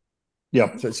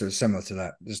 Yep. So it's similar to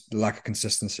that. There's the lack of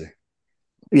consistency.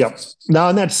 Yep. No,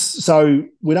 and so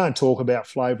we don't talk about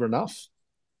flavour enough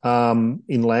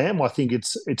in lamb. I think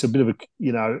it's a bit of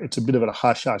a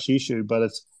hush issue, but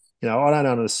it's, I don't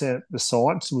understand the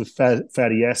science with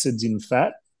fatty acids in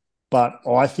fat, but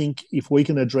I think if we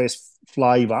can address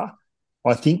flavour,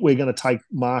 I think we're going to take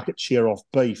market share off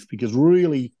beef, because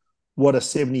really what a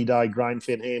 70-day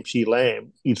grain-fed Hampshire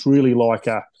lamb, it's really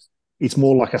it's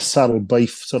more like a subtle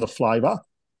beef sort of flavour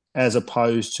as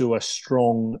opposed to a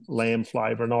strong lamb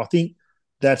flavour. And I think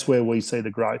that's where we see the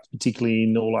growth, particularly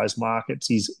in all those markets,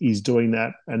 is doing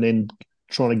that and then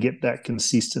trying to get that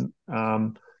consistent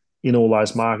in all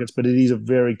those markets. But it is a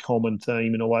very common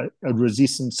theme in a way. A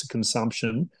resistance to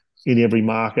consumption in every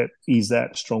market is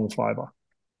that strong flavour.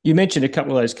 You mentioned a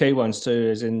couple of those key ones too,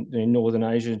 as in Northern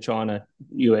Asia, China,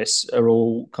 US are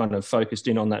all kind of focused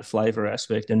in on that flavour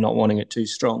aspect and not wanting it too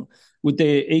strong. Would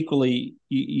there equally,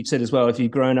 you said as well, if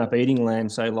you've grown up eating lamb,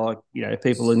 say like,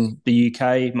 people in the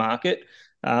UK market,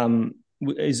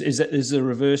 is the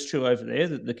reverse true over there,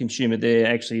 that the consumer there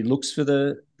actually looks for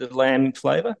the lamb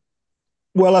flavour?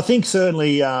 Well, I think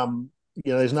certainly,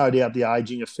 there's no doubt the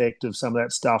aging effect of some of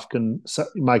that stuff can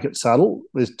make it subtle.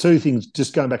 There's 2 things,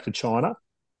 just going back to China.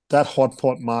 That hot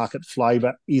pot market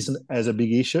flavour isn't as a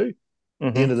big issue. Mm-hmm.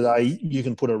 At the end of the day, you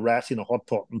can put a rat in a hot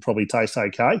pot and probably taste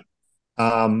okay.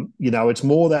 It's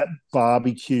more that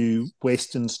barbecue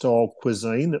Western style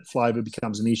cuisine that flavour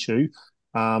becomes an issue.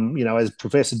 As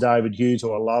Professor David Hughes,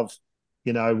 who I love,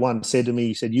 once said to me,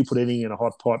 he said, you put anything in a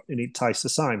hot pot and it tastes the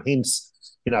same. Hence,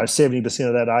 70%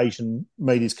 of that Asian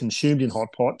meat is consumed in hot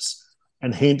pots,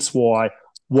 and hence why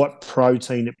what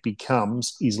protein it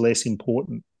becomes is less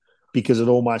important, because it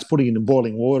almost, putting it in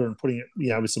boiling water and putting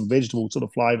it, with some vegetable sort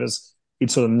of flavours, it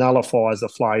sort of nullifies the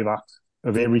flavour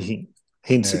of everything.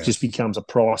 Hence, It just becomes a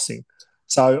pricing.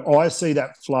 So I see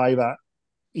that flavour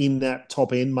in that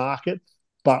top end market,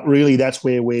 but really that's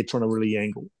where we're trying to really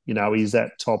angle, is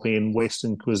that top end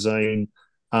Western cuisine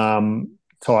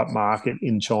type market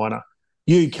in China.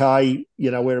 UK,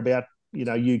 we're about,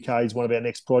 UK is one of our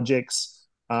next projects.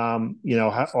 I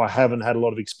haven't had a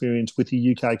lot of experience with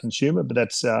the UK consumer, but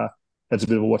that's a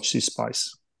bit of a watch this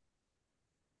space.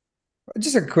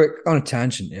 Just a quick, on a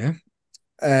tangent, yeah.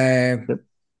 Yep.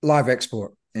 Live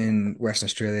export in Western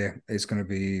Australia is going to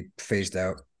be phased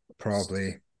out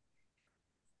probably.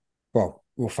 Well,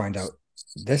 we'll find out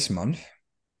this month.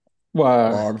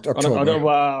 Well,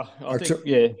 October. I think,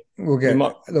 yeah.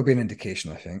 There'll be an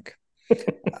indication, I think.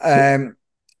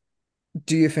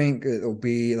 Do you think it'll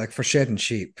be like for shed and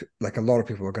sheep, like a lot of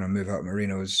people are going to move out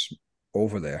merinos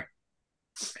over there?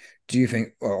 Do you think,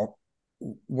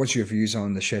 what's your views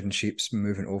on the shed and sheep's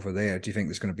moving over there? Do you think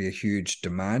there's going to be a huge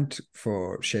demand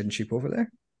for shed and sheep over there?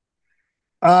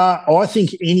 I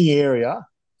think any area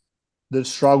that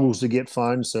struggles to get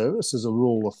phone service, as a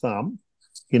rule of thumb,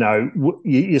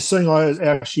 you're seeing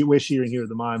we're shearing here at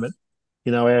the moment.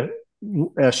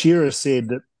 Our shearer said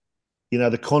that,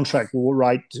 the contract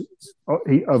rate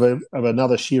of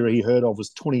another shearer he heard of was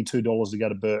 $22 to go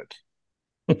to Burke.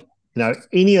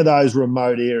 Any of those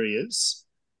remote areas,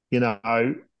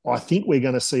 I think we're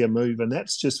going to see a move, and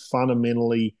that's just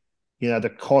fundamentally,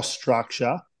 the cost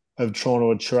structure of trying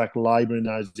to attract labour in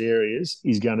those areas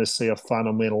is going to see a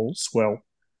fundamental swell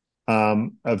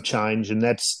of change, and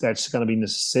that's going to be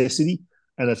necessity,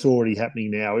 and it's already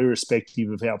happening now, irrespective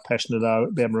of how passionate they are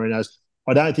about merinos.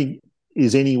 I don't think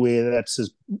is anywhere that's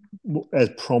as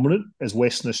prominent as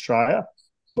Western Australia.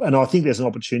 And I think there's an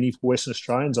opportunity for Western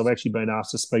Australians. I've actually been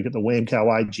asked to speak at the Lambpro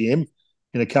AGM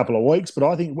in a couple of weeks, but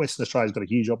I think Western Australia's got a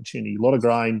huge opportunity. A lot of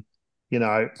grain,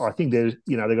 I think they've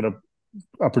got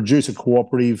a producer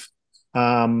cooperative.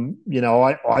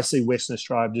 I see Western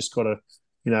Australia just got to,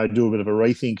 do a bit of a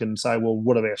rethink and say, well,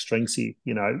 what are our strengths here?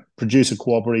 Producer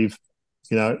cooperative,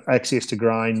 access to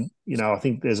grain. I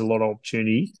think there's a lot of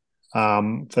opportunity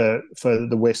for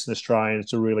the Western Australians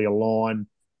to really align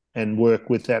and work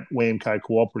with that Lambpro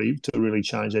cooperative to really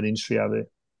change that industry over there.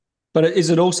 But is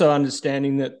it also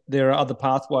understanding that there are other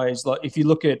pathways? Like if you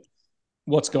look at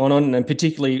what's going on, and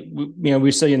particularly,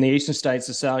 we see in the eastern states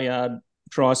the sale yard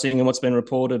pricing and what's been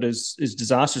reported is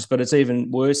disastrous, but it's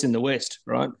even worse in the west,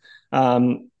 right?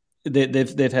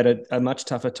 They've had a much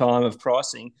tougher time of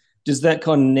pricing. Does that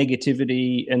kind of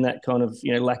negativity and that kind of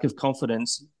lack of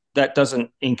confidence, that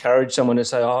doesn't encourage someone to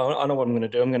say, oh, I know what I'm going to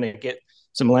do. I'm going to get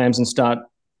some lambs and start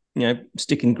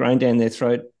sticking grain down their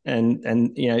throat, and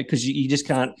because you just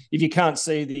can't, if you can't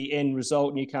see the end result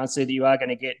and you can't see that you are going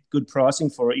to get good pricing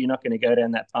for it, you're not going to go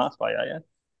down that pathway, are you?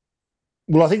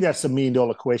 Well, I think that's the $1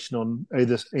 million question on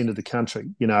either end of the country,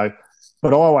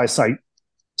 But I always say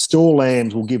store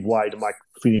lambs will give way to make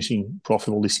finishing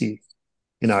profitable this year,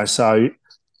 So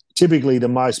typically the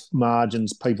most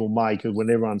margins people make are when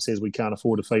everyone says we can't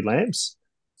afford to feed lambs.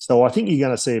 So I think you're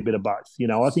going to see a bit of both.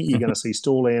 I think you're going to see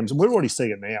store lambs, and we're already seeing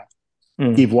it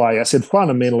now, give way. I said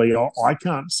fundamentally, I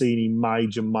can't see any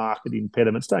major market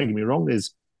impediments. Don't get me wrong,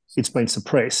 it's been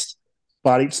suppressed,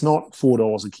 but it's not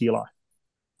 $4 a kilo.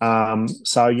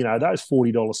 So, those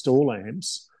 $40 store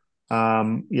lambs,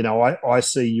 I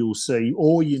see you'll see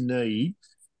all you need,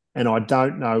 and I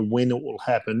don't know when it will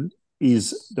happen,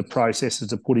 is the processors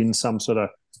to put in some sort of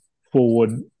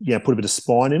forward, put a bit of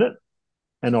spine in it.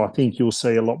 And I think you'll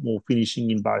see a lot more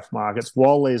finishing in both markets.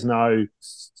 While there's no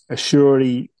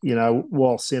assurity,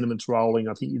 while sentiment's rolling,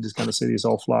 I think you're just going to see this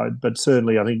offload. But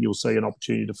certainly I think you'll see an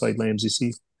opportunity to feed lambs this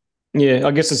year. Yeah,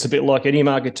 I guess it's a bit like any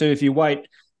market too. If you wait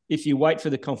for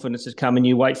the confidence to come and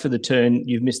you wait for the turn,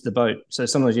 you've missed the boat. So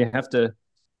sometimes you have to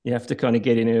kind of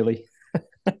get in early.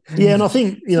 Yeah, and I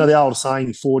think, the old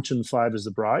saying, fortune favours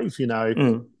the brave,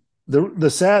 The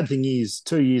sad thing is,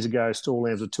 2 years ago, store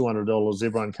lambs were $200.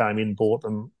 Everyone came in, bought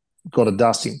them, got a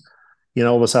dusting.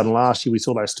 All of a sudden last year we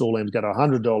saw those store lambs go to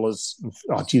 $100.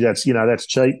 Oh, gee, that's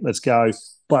cheap. Let's go.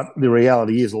 But the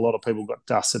reality is a lot of people got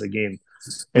dusted again.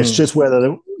 It's just whether,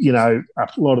 a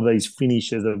lot of these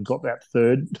finishers have got that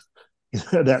third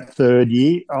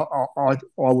year. I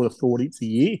would have thought it's a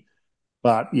year,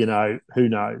 but, who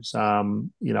knows?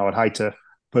 I'd hate to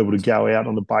people to go out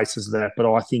on the basis of that, but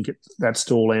I think that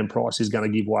store lamb price is going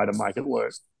to give way to make it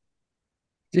work.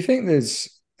 Do you think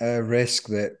there's a risk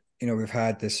that, we've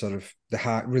had this sort of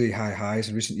really high highs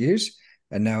in recent years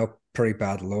and now pretty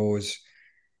bad lows?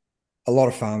 A lot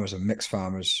of farmers are mixed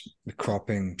farmers with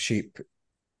cropping, sheep.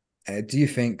 Do you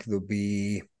think there'll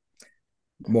be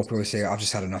more people who say, I've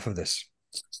just had enough of this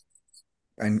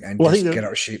and just get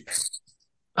out of sheep?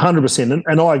 100%.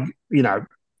 And I,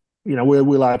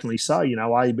 we'll openly say,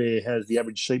 ABARE has the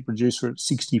average sheep producer at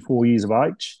 64 years of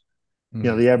age.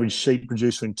 The average sheep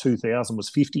producer in 2000 was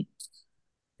 50.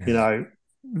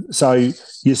 So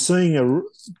you're seeing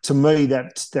to me,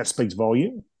 that speaks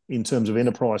volume in terms of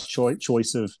enterprise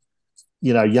choice of,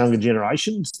 younger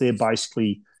generations. They're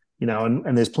basically,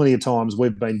 and there's plenty of times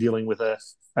we've been dealing with a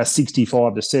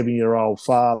 65 to 70-year-old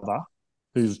father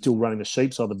who's still running the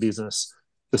sheep side of the business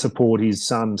to support his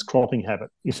son's cropping habit.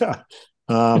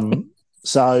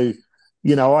 So,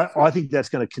 I think that's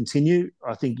going to continue.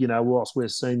 I think, whilst we're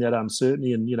seeing that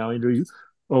uncertainty and, Andrew,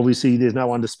 obviously there's no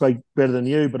one to speak better than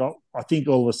you, but I think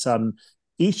all of a sudden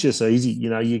it's just easy.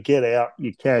 You get out,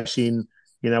 you cash in,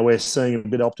 we're seeing a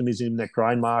bit of optimism in that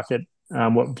grain market,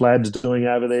 what Vlad's doing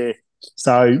over there.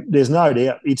 So there's no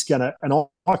doubt it's going to, and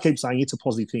I keep saying it's a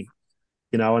positive thing,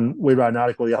 and we wrote an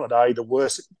article the other day, the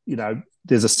worst,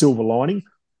 there's a silver lining.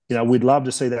 We'd love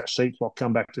to see that sheep flock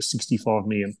come back to 65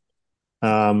 million.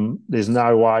 There's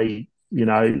no way,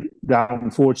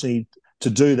 unfortunately, to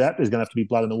do that, there's going to have to be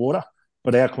blood in the water.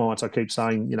 But our clients, I keep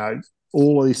saying,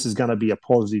 all of this is going to be a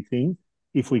positive thing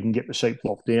if we can get the sheep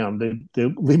flock down.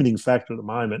 The limiting factor at the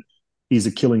moment is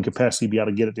the killing capacity to be able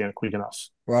to get it down quick enough.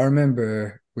 Well, I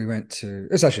remember we went to,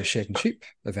 it's actually a Shed and Sheep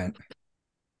event.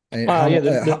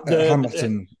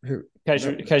 Hamilton.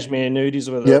 Cashmere Nudies,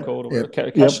 or whatever they're called.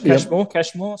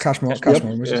 Cashmore.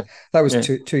 That was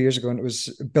 2 years ago, and it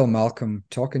was Bill Malcolm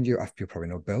talking to you. You probably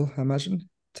know Bill, I imagine,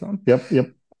 Tom.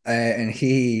 Yep. And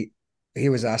he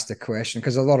was asked a question,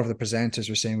 because a lot of the presenters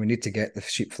were saying we need to get the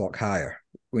sheep flock higher.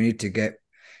 We need to get,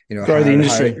 grow the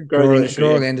industry, grow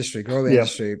the industry,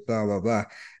 blah, blah, blah.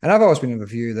 And I've always been of the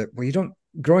view that,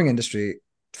 growing industry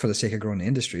for the sake of growing the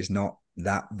industry is not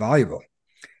that valuable.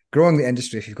 Growing the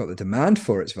industry, if you've got the demand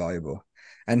for it's valuable.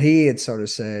 And he had sort of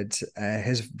said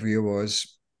his view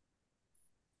was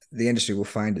the industry will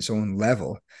find its own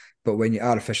level, but when you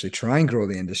artificially try and grow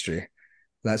the industry,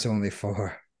 that's only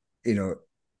for,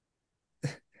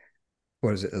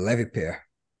 what is it, the levy payer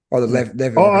or the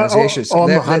levy organizations.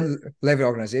 Levy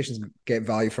organizations get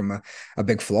value from a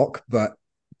big flock, but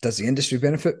does the industry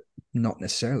benefit? Not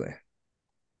necessarily.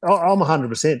 I'm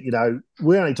 100%.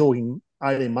 We're only talking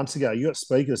 18 months ago. You got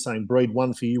speakers saying breed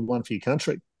one for you, one for your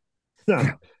country.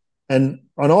 And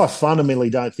I fundamentally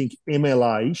don't think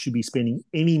MLA should be spending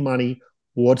any money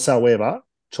whatsoever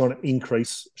trying to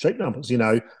increase sheep numbers.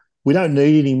 We don't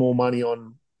need any more money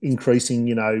on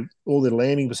increasing, all the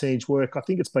lambing percentage work. I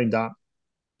think it's been done.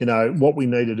 What we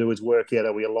need to do is work out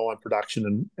how we align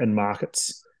production and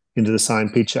markets into the same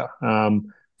picture,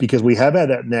 because we have had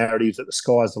that narrative that the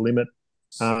sky's the limit,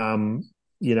 and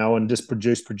just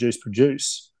produce.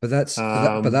 But that's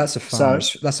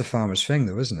a farmer's thing,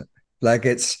 though, isn't it? Like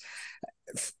it's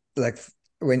like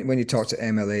when you talk to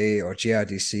MLA or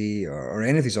GRDC or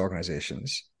any of these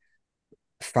organizations,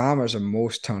 farmers are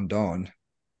most turned on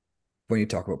when you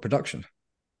talk about production.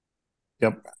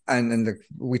 Yep. And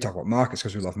we talk about markets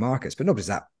because we love markets, but nobody's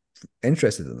that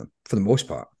interested in them for the most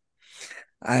part.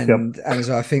 And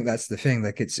so I think that's the thing.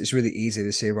 Like it's really easy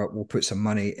to say, well, we'll put some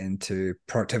money into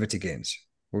productivity gains.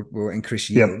 We'll increase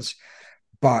yields,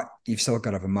 but you've still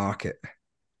got to have a market.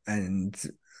 And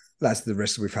that's the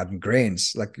risk we've had in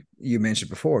grains. Like you mentioned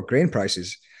before, grain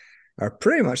prices are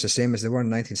pretty much the same as they were in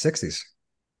the 1960s.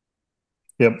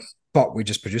 Yep. But we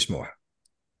just produce more.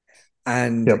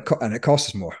 And it costs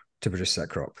us more to produce that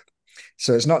crop.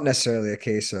 So it's not necessarily a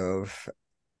case of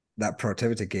that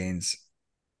productivity gains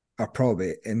are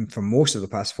probably, for most of the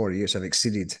past 40 years, have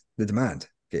exceeded the demand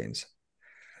gains.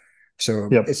 So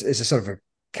it's a sort of a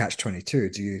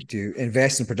catch-22. Do you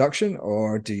invest in production,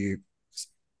 or do you,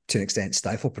 to an extent,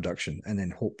 stifle production and then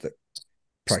hope that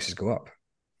prices go up?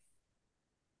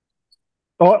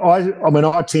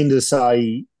 I tend to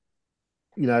say,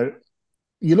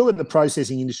 you look at the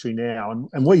processing industry now,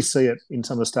 and we see it in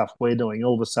some of the stuff we're doing.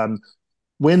 All of a sudden,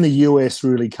 when the US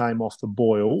really came off the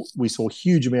boil, we saw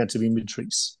huge amounts of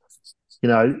inventories.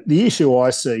 The issue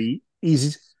I see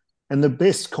is, and the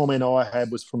best comment I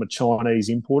had was from a Chinese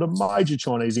importer, major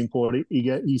Chinese importer.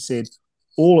 He said,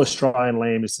 all Australian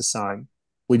lamb is the same.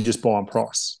 We just buy on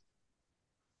price.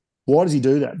 Why does he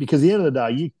do that? Because at the end of the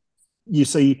day, you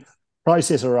see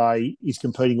processor A is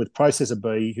competing with processor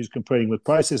B, who's competing with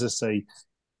processor C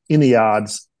in the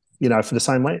yards, for the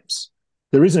same lambs.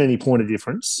 There isn't any point of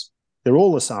difference. They're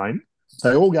all the same.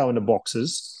 They all go into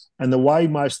boxes. And the way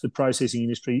most of the processing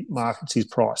industry markets is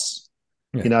price.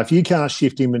 Yeah. If you can't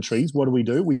shift inventories, what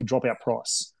do? We drop our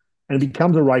price. And it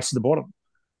becomes a race to the bottom.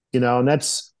 And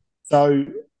that's so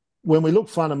when we look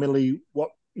fundamentally, what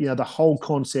the whole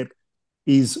concept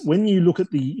is, when you look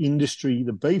at the industry,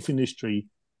 the beef industry,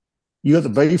 you got the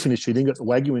beef industry, then you got the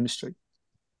Wagyu industry.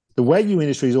 The Wagyu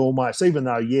industry is almost, even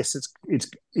though yes,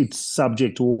 it's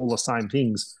subject to all the same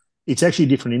things, it's actually a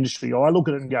different industry. I look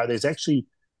at it and go, there's actually,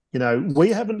 we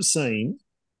haven't seen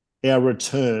our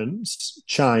returns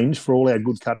change for all our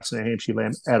good cuts and our Hampshire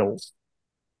lamb at all.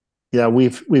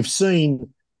 We've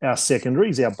seen our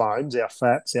secondaries, our bones, our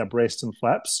fats, our breasts and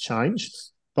flaps change,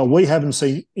 but we haven't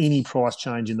seen any price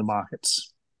change in the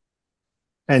markets.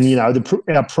 And,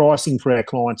 our pricing for our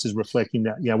clients is reflecting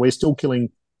that. We're still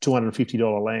killing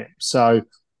 $250 lamb. So,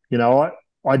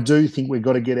 I do think we've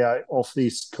got to get out off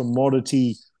this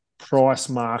commodity price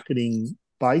marketing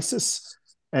basis.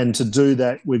 And to do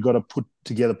that, we've got to put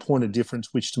together point of difference,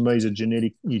 which to me is a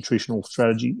genetic nutritional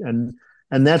strategy. And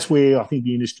that's where I think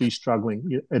the industry is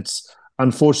struggling. It's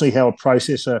unfortunately how a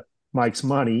processor makes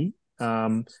money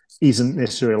isn't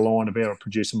necessarily aligned about how a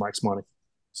producer makes money.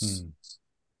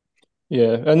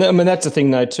 Yeah, and I mean that's the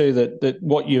thing though too, that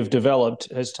what you've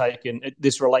developed has taken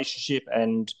this relationship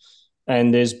and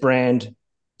there's brand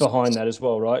behind that as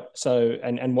well, right? So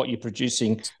and what you're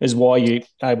producing is why you're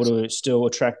able to still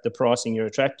attract the pricing you're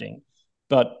attracting.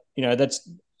 But that's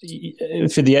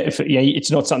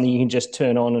it's not something you can just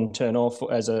turn on and turn off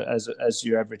as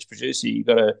your average producer.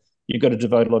 You've got to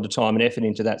devote a lot of time and effort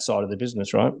into that side of the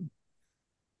business, right?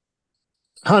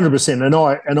 100%,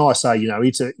 and I say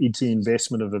it's an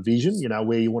investment of a vision.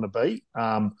 Where you want to be.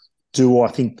 Do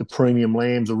I think the premium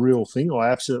lamb's a real thing? I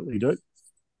absolutely do.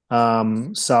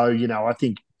 So I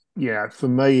think for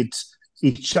me it's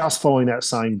just following that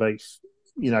same beef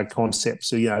concept.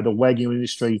 So the Wagyu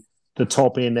industry, the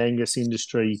top end Angus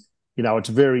industry, it's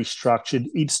very structured.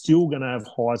 It's still going to have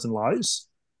highs and lows,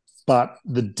 but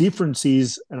the difference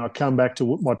is, and I come back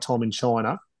to my time in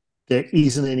China, there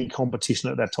isn't any competition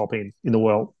at that top end in the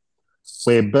world.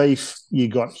 where beef, you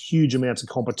got huge amounts of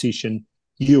competition,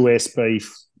 US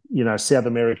beef, South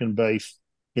American beef,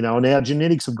 and our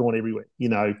genetics have gone everywhere.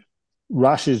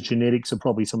 Russia's genetics are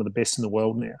probably some of the best in the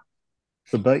world now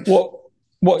for beef.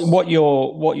 What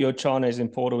your Chinese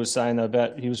importer was saying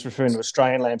about, he was referring to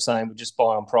Australian lamb, saying we just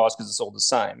buy on price because it's all the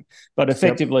same. But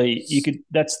effectively,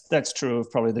 that's true of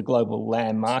probably the global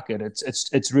lamb market.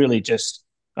 It's really just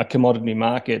a commodity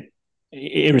market,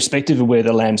 irrespective of where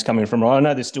the lamb's coming from. Right? I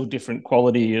know there's still different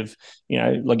quality of,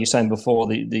 like you're saying before,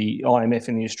 the IMF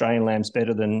in the Australian lamb's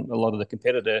better than a lot of the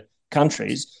competitor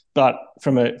countries. But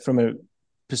from a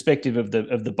perspective of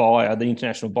the buyer, the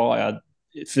international buyer,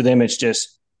 for them it's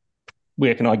just,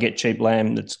 where can I get cheap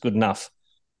lamb that's good enough?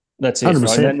 That's it,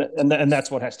 100%. Right? And that's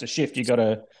what has to shift. You've got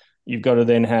to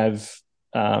then have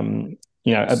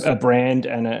a brand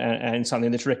and something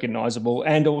that's recognisable,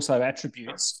 and also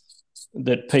attributes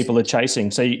that people are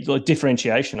chasing. So like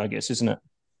differentiation, I guess, isn't it?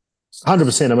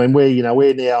 100%. I mean,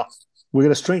 we're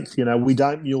got a strength. We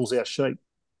don't mules our sheep.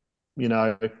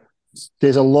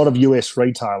 There's a lot of US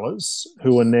retailers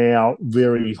who are now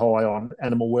very high on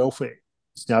animal welfare.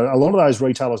 A lot of those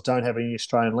retailers don't have any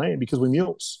Australian lamb because we're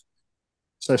mules.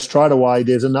 So straight away,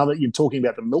 there's another, you're talking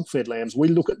about the milk-fed lambs. We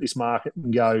look at this market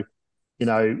and go,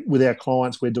 with our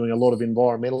clients, we're doing a lot of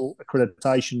environmental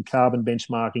accreditation, carbon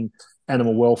benchmarking,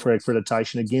 animal welfare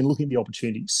accreditation, again, looking at the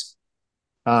opportunities.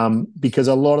 Because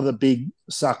a lot of the big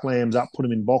suck lambs put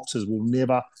them in boxes, will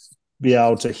never be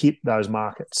able to hit those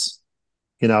markets,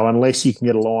 unless you can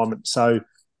get alignment. So,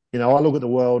 I look at the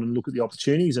world and look at the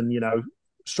opportunities, and,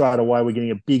 straight away we're getting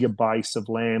a bigger base of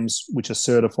lambs which are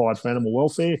certified for animal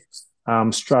welfare.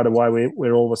 Straight away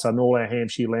we're all of a sudden, all our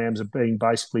Hampshire lambs are being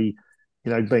basically,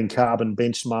 being carbon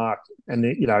benchmarked, and,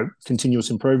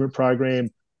 continuous improvement program.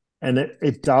 And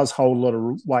it does hold a lot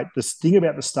of weight. The thing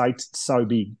about the States, it's so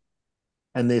big,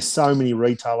 and there's so many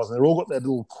retailers, and they've all got their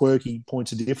little quirky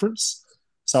points of difference.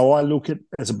 So I look at,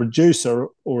 as a producer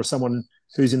or someone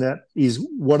who's in that, is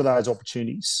what are those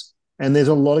opportunities? And there's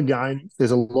a lot of there's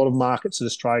a lot of markets that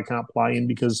Australia can't play in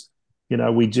because,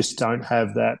 we just don't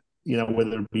have that,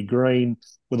 whether it be green,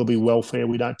 whether it be welfare,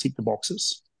 we don't tick the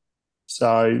boxes.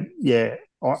 So, yeah,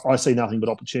 I see nothing but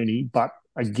opportunity. But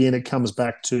again, it comes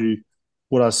back to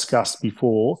what I discussed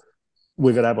before.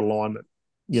 We've got to have alignment.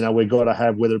 We've got to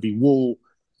have, whether it be wool,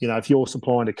 if you're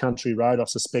supplying to Country Road, I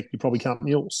suspect you probably can't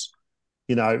mules.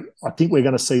 I think we're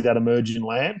going to see that emerge in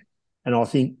lamb. And I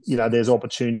think, there's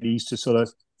opportunities to sort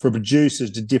of, for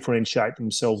producers to differentiate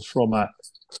themselves from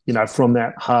from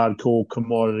that hardcore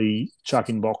commodity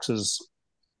chucking boxes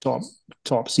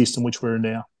type system which we're in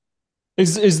now.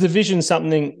 Is the vision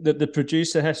something that the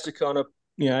producer has to kind of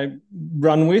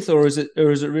run with, or is it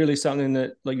really something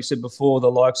that, like you said before,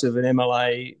 the likes of an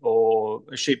MLA or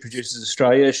a Sheep Producers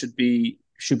Australia should be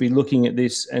looking at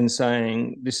this and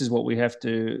saying, this is what we have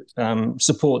to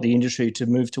support the industry to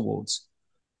move towards?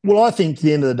 Well, I think at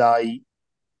the end of the day,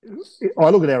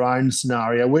 I look at our own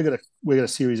scenario. We've got a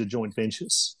series of joint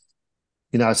ventures,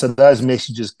 so those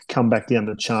messages come back down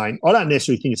the chain. I don't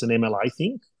necessarily think it's an MLA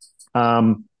thing.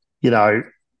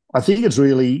 I think it's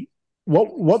really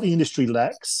what the industry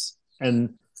lacks.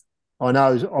 And I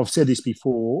know I've said this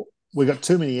before. We've got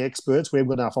too many experts. We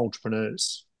haven't got enough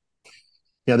entrepreneurs.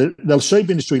 The sheep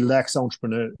industry lacks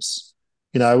entrepreneurs.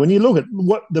 When you look at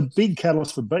what the big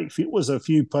catalyst for beef, it was a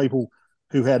few people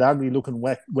who had ugly-looking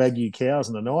Wagyu cows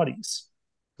in the 90s,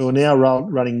 who are now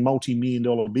running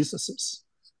multi-million-dollar businesses.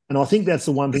 And I think that's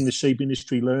the one thing the sheep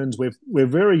industry learns. We're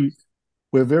very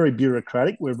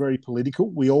bureaucratic. We're very political.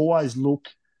 We always look,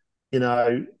 at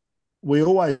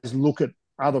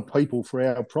other people for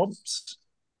our problems.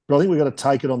 But I think we've got to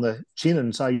take it on the chin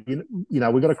and say, we've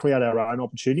got to create our own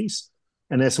opportunities.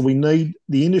 And that's the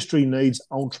industry needs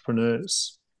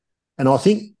entrepreneurs. And I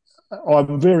think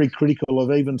I'm very critical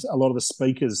of even a lot of the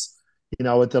speakers,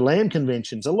 at the lamb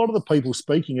conventions. A lot of the people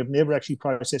speaking have never actually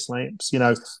processed lambs.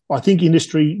 I think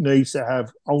industry needs to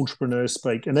have entrepreneurs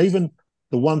speak. And even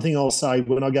the one thing I'll say,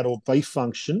 when I go to a beef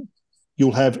function,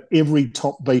 you'll have every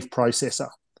top beef processor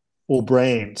or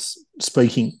brands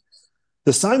speaking.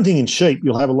 The same thing in sheep,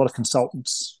 you'll have a lot of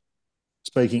consultants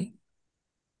speaking,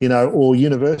 or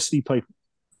university people.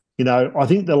 I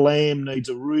think the lamb needs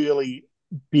a really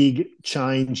big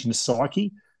change in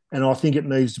psyche, and I think it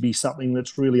needs to be something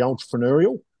that's really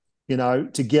entrepreneurial,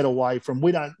 to get away from,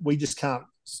 we just can't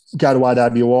go to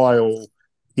AWI or,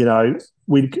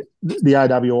 the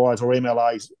AWIs or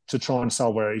MLAs to try and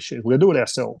solve our issues. We're going to do it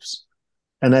ourselves.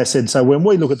 And they said, so when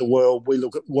we look at the world, we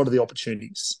look at what are the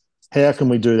opportunities? How can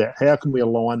we do that? How can we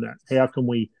align that? How can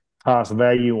we pass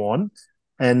value on?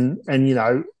 And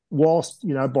whilst,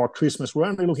 by Christmas, we're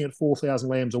only looking at 4,000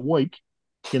 lambs a week,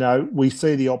 we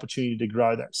see the opportunity to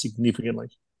grow that significantly.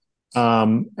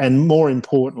 And more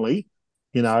importantly,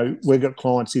 we've got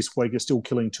clients this week are still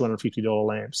killing $250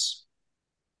 lambs.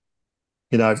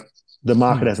 The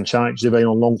market hasn't changed. They've been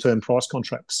on long-term price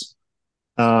contracts.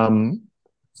 So,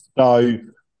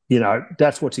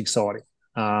 that's what's exciting.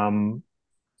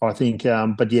 I think,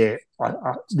 but yeah,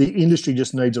 the industry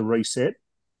just needs a reset,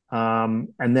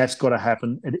 and that's got to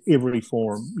happen at every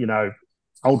forum.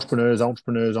 Entrepreneurs.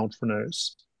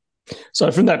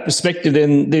 So from that perspective,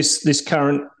 then this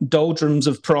current doldrums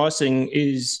of pricing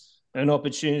is an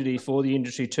opportunity for the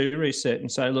industry to reset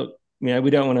and say, look, we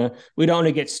don't want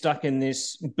to get stuck in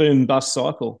this boom bust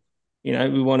cycle.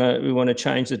 We want to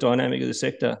change the dynamic of the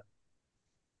sector.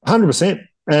 100%.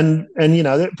 And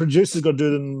that producers got to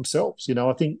do them themselves.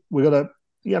 I think we got to.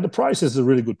 The processors are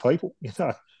really good people.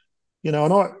 And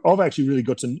I've actually really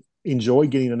got to enjoy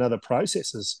getting to know the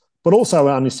processors, but also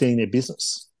understanding their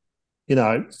business.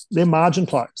 They're margin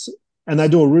players, and they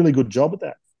do a really good job at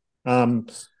that.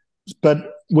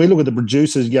 But we look at the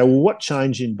producers and go, well, what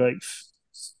changed in beef?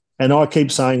 And I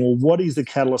keep saying, well, what is the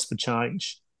catalyst for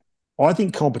change? I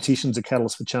think competition's a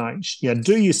catalyst for change.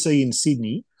 Do you see in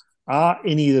Sydney, are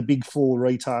any of the big four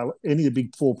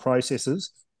processors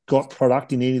got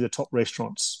product in any of the top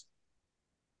restaurants?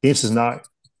 The answer is no.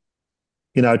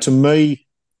 To me,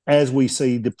 as we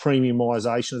see the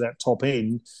premiumisation of that top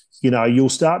end, you'll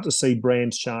start to see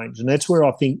brands change. And that's where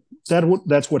I think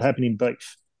that's what happened in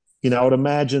beef. I'd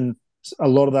imagine a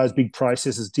lot of those big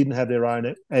processors didn't have their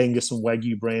own Angus and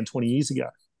Wagyu brand 20 years ago.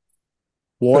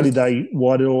 Why did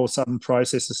all of a sudden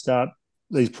processors start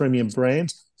these premium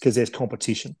brands? Because there's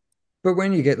competition. But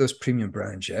when you get those premium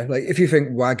brands, like if you think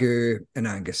Wagyu and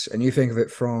Angus, and you think of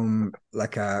it from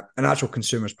like an actual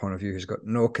consumer's point of view who's got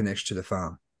no connection to the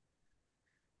farm,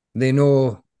 they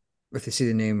know if they see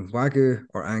the name Wagyu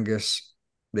or Angus,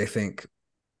 they think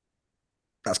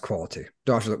that's quality.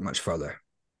 Don't have to look much further.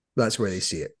 That's where they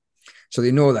see it. So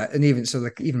they know that. And even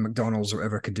McDonald's or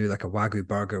whatever could do like a Wagyu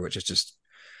burger, which is just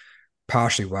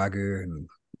partially Wagyu and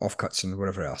offcuts and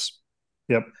whatever else.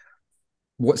 Yep.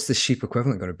 What's the sheep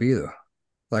equivalent going to be though?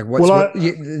 Like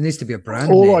it needs to be a brand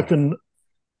name.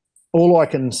 All I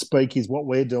can speak is what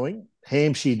we're doing.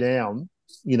 Hampshire down,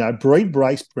 breed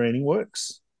brace branding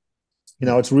works.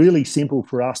 It's really simple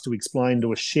for us to explain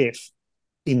to a chef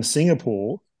in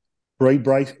Singapore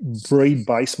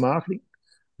breed-based marketing.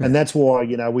 And that's why,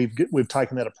 we've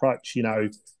taken that approach.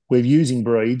 We're using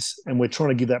breeds and we're trying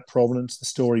to give that provenance, the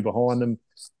story behind them.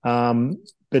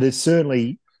 But it's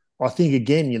certainly, I think,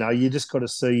 again, you just got to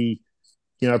see,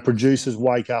 producers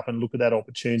wake up and look at that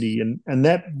opportunity. And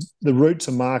that the route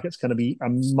to market's going to be a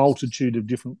multitude of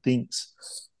different things.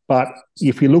 But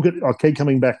if you look at, I keep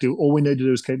coming back to, all we need to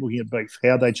do is keep looking at beef,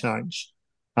 how they change.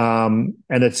 And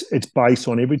it's based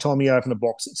on every time you open a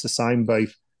box, it's the same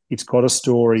beef. It's got a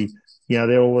story.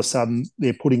 They're all of a sudden,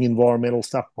 they're putting environmental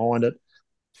stuff behind it.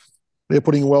 They're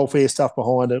putting welfare stuff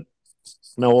behind it.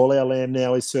 All our lamb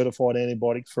now is certified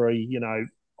antibiotic free.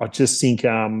 I just think,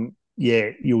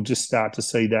 you'll just start to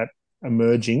see that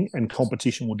emerging and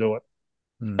competition will do it.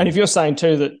 And if you're saying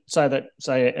too that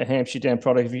say a Hampshire down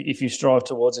product, if you strive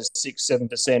towards a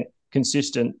 6-7%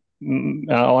 consistent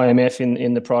IMF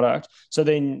in the product, so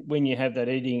then when you have that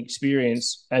eating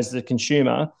experience as the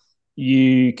consumer,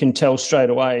 you can tell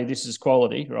straight away this is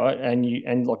quality, right?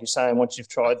 And like you're saying, once you've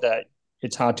tried that,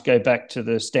 it's hard to go back to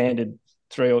the standard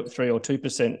 3 or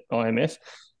 2% IMF.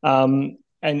 And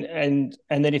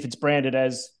then if it's branded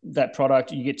as that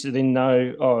product, you get to then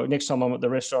know, next time I'm at the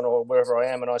restaurant or wherever I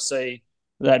am and I see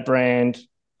that brand,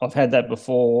 I've had that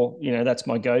before, that's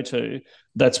my go-to.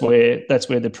 That's where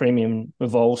the premium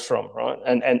evolves from, right?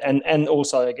 And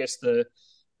also, I guess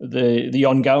the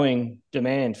ongoing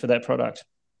demand for that product.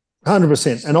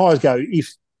 100%. And I always go,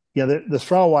 if the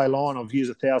throwaway line I've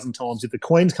used 1,000 times, if the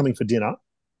Queen's coming for dinner,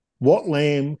 what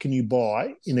lamb can you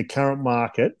buy in the current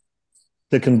market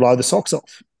that can blow the socks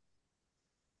off?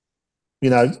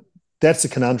 That's the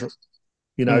conundrum.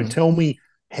 Tell me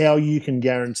how you can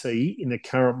guarantee in the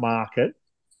current market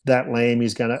that lamb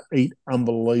is going to eat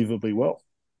unbelievably well.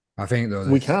 I think, though,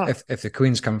 we can't. If the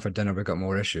Queen's coming for dinner, we've got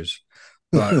more issues.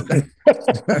 But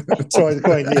sorry, the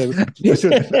Queen. Yeah,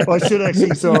 I should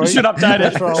actually. Sorry, you should update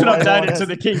it. Should update it to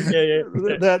the King. Yeah.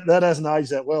 That hasn't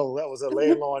aged that well. That was a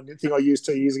landline thing I used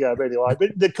 2 years ago. But anyway,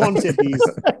 the concept is,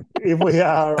 if we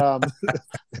are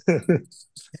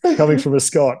coming from a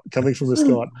Scot,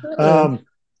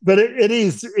 but it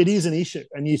is an issue,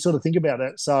 and you sort of think about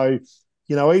that. So,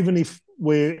 even if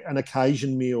we're an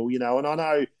occasion meal, and I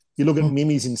know you look at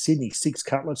Mimi's in Sydney, 6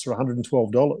 cutlets are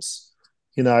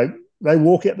 $112. They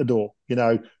walk out the door.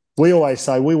 We always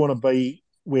say we want to be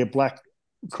where black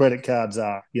credit cards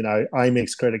are.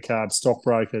 Amex credit cards,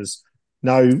 stockbrokers,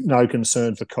 no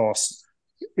concern for cost.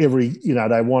 They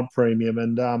want premium,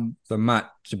 and So Matt,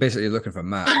 so basically you're looking for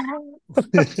Matt.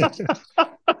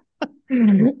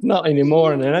 Not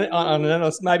anymore. And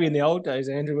maybe in the old days,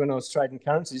 Andrew, when I was trading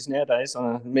currencies. Nowadays,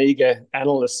 on a meager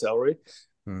analyst salary,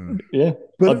 yeah,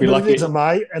 but I'd be lucky. It is,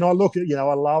 mate. And I look at,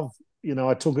 I love,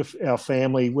 I took our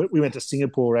family. We went to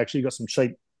Singapore. Actually, got some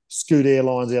cheap Scoot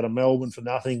Airlines out of Melbourne for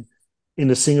nothing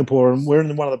into Singapore, and we're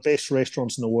in one of the best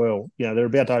restaurants in the world. They're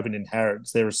about to open in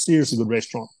Harrods. They're a seriously good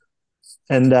restaurant,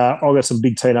 and I got some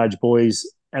big teenage boys,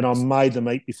 and I made them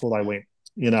eat before they went.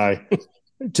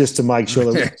 Just to make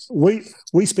sure that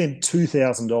we spent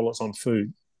 $2,000 on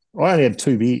food. I only had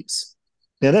 2 beers.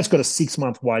 Now that's got a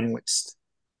 6-month waiting list,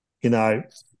 and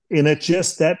it's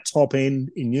just that top end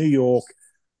in New York,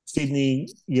 Sydney,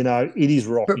 it is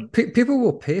rocking. But people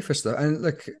will pay for stuff. And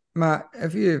look, Matt,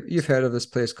 have you've heard of this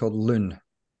place called Loon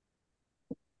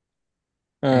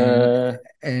in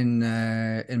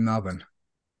Melbourne?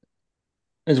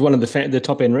 It's one of the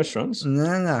top end restaurants.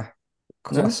 No.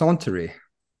 Croissanterie.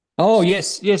 Oh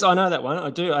yes, I know that one. I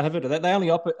do. I have heard of that. They only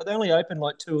open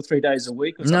like 2 or 3 days a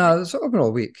week or something. No, it's open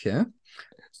all week, yeah.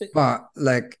 But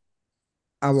like,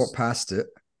 I walked past it,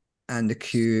 and the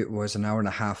queue was an hour and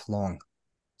a half long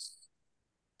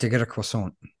to get a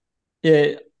croissant.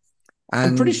 Yeah,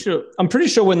 and I'm pretty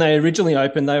sure when they originally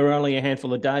opened, they were only a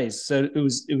handful of days. So it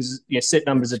was set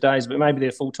numbers of days, but maybe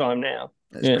they're full time now.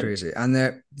 It's crazy, and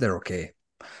they're okay,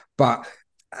 but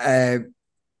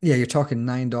you're talking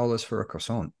 $9 for a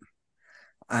croissant.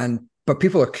 But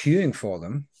people are queuing for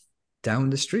them down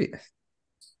the street.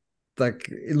 Like,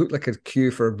 it looked like a queue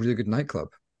for a really good nightclub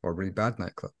or a really bad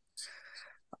nightclub.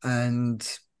 And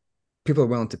people are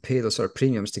willing to pay those sort of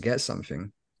premiums to get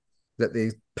something that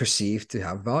they perceive to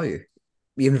have value,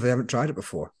 even if they haven't tried it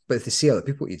before. But if they see other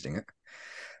people eating it,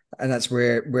 and that's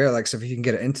where like, so if you can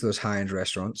get it into those high-end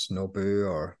restaurants, Nobu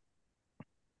or,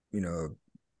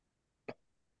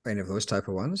 any of those type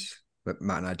of ones that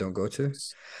Matt and I don't go to,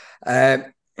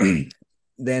 then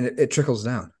it trickles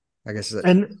down, I guess.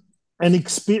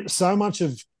 So much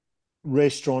of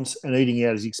restaurants and eating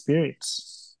out is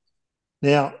experience.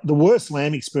 Now, the worst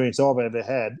lamb experience I've ever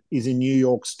had is in New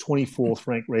York's 24th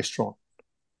ranked restaurant.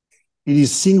 It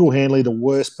is single-handedly the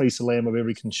worst piece of lamb I've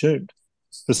ever consumed.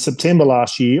 For September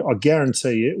last year, I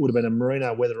guarantee you it would have been a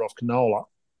merino weather-off canola,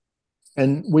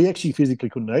 and we actually physically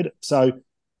couldn't eat it. So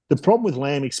the problem with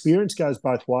lamb experience goes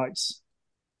both ways.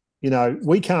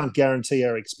 We can't guarantee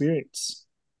our experience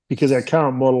because our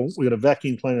current model, we've got a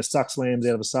vacuum cleaner, sucks lambs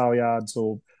out of a sale yards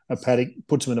or a paddock,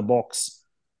 puts them in a box,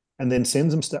 and then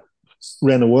sends them stuff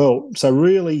around the world. So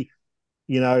really,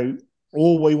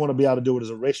 all we want to be able to do it as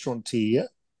a restaurateur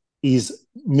is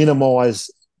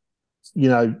minimise,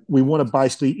 we want to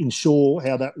basically ensure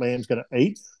how that lamb's going to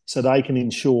eat so they can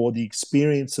ensure the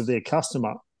experience of their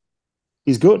customer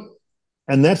is good.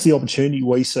 And that's the opportunity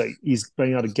we see, is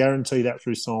being able to guarantee that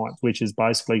through science, which is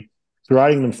basically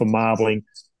grading them for marbling.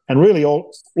 And really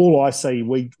all I see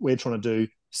we're trying to do,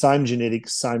 same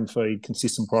genetics, same feed,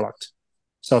 consistent product.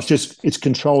 So it's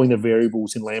controlling the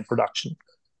variables in lamb production.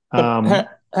 How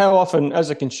often, as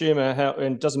a consumer,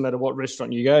 and it doesn't matter what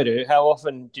restaurant you go to, how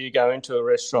often do you go into a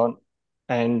restaurant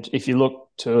and if you look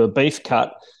to a beef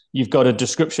cut, you've got a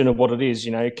description of what it is,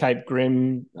 Cape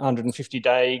Grim,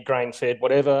 150-day, grain-fed,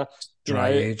 whatever.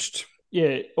 Dry-aged.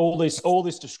 Yeah, all this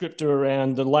descriptor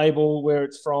around the label, where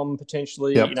it's from,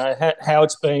 potentially, how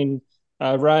it's been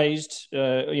raised,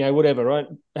 whatever, right?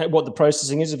 What the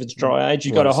processing is, if it's dry age.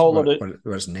 You've got a whole lot of...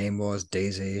 What his name was,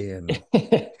 Daisy, and...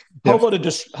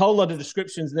 whole lot of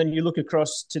descriptions, and then you look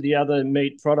across to the other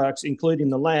meat products, including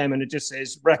the lamb, and it just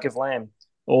says rack of lamb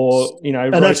or,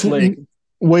 roast leg.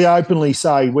 We openly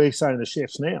say, we're saying to the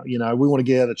chefs now, we want to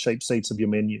get out of the cheap seats of your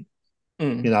menu.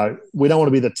 We don't want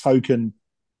to be the token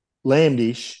lamb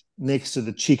dish next to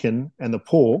the chicken and the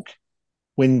pork.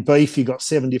 When beef, you've got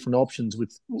 7 different options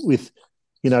with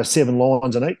 7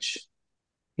 lines on each.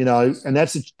 And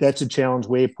that's a challenge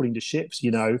we're putting to chefs. You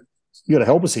got to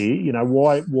help us here.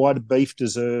 Why do beef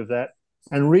deserve that?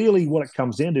 And really, what it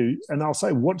comes down to, and I'll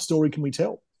say, what story can we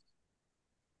tell?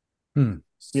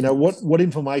 What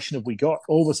information have we got?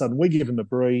 All of a sudden, we give them a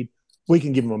breed, we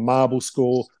can give them a marble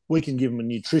score, we can give them a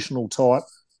nutritional type.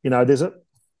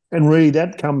 And really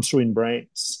that comes through in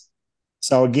brands.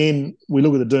 So again, we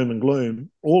look at the doom and gloom.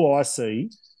 All I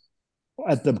see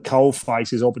at the coal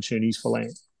face is opportunities for lamb.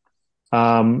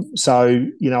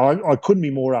 I couldn't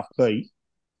be more upbeat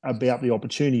about the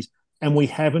opportunities, and we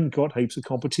haven't got heaps of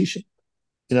competition.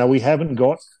 We haven't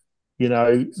got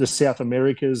the South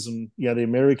Americas and, the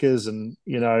Americas and,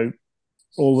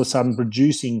 all of a sudden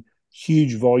producing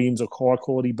huge volumes of high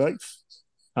quality beef.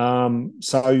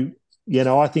 So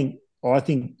I think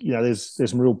there's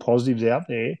some real positives out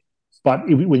there. But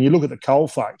when you look at the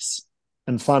coalface,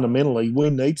 and fundamentally,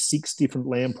 we need 6 different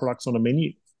lamb products on a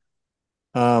menu.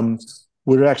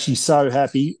 We're actually so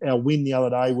happy. Our win the other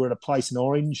day, we're at a place in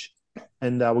Orange,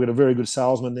 and we got a very good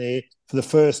salesman there. For the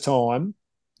first time,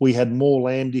 we had more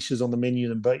lamb dishes on the menu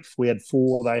than beef. We had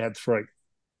 4, they had 3.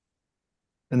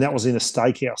 And that was in a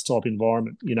steakhouse type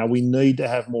environment. We need to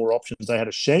have more options. They had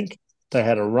a shank, they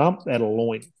had a rump, they had a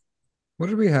loin. What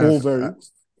did we have?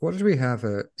 What did we have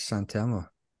at Sant'Elmo?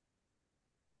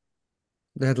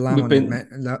 They had lamb we've been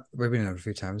there a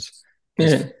few times.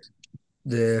 Yeah.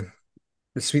 The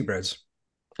sweetbreads.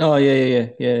 Oh, yeah.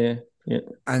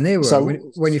 And they were,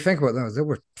 when you think about them, they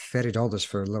were $30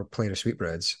 for a little plate of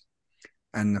sweetbreads.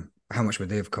 And how much would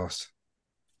they have cost?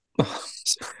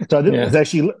 So it was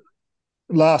actually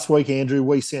last week, Andrew,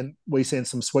 we sent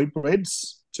some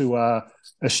sweetbreads to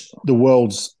the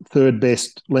world's 3rd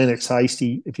best Lennox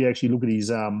Hasty. If you actually look at his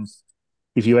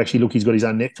he's got his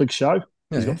own Netflix show.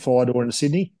 He's got Fire Door in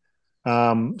Sydney.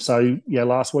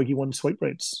 Last week he won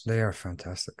sweetbreads. They are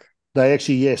fantastic. They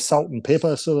actually, salt and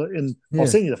pepper. I'll send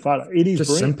you the photo. It is just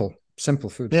brilliant. simple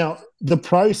food. Now, the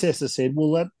processor said,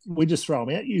 well, we just throw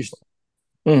them out usually.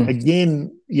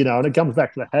 Again, and it comes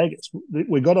back to the haggis.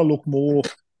 We've got to look more,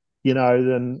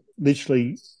 than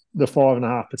literally the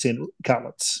 5.5%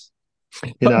 cutlets.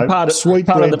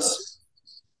 Sweetbreads.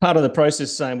 Part of the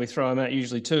process saying we throw them out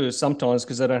usually too is sometimes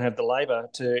because they don't have the labour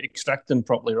to extract them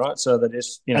properly, right? So they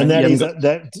just, and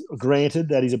granted,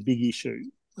 that is a big issue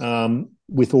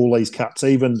with all these cuts.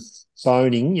 Even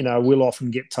boning, we'll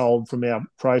often get told from our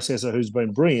processor who's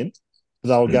been brilliant,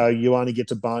 they'll go, you only get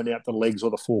to bone out the legs or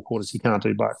the forequarters. You can't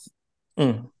do both.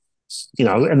 And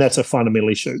that's a fundamental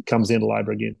issue. It comes down to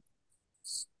labour again.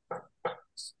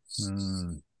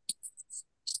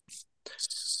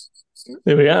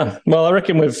 There we are. Well, I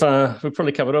reckon we've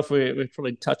probably covered off. We're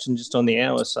probably touching just on the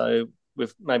hour, so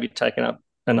we've maybe taken up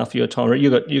enough of your time.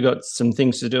 You got some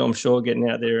things to do, I'm sure, getting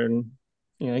out there and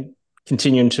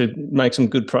continuing to make some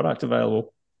good product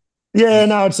available. Yeah,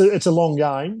 no, it's a long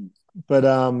game, but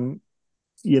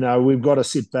we've got to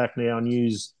sit back now and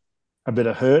use a bit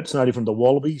of hurt. It's no different to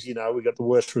Wallabies. We got the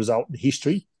worst result in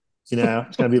history. It's going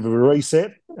to be a bit of a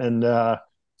reset, and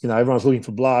everyone's looking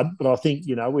for blood, but I think,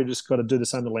 we've just got to do the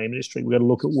same in the lamb industry. We've got to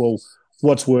look at,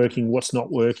 what's working, what's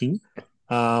not working.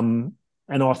 And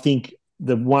I think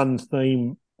the one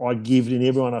theme I give in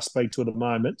everyone I speak to at the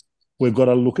moment, we've got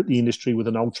to look at the industry with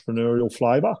an entrepreneurial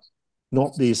flavour,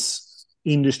 not this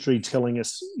industry telling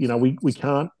us, we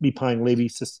can't be paying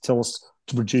levies to tell us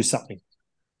to produce something.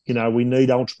 We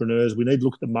need entrepreneurs. We need to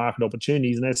look at the market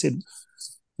opportunities. And as I said,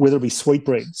 whether it be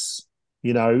sweetbreads,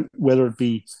 whether it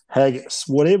be haggis,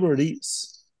 whatever it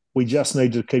is, we just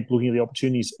need to keep looking at the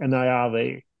opportunities, and they are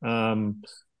there.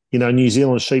 New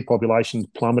Zealand's sheep population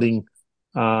plummeting.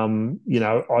 I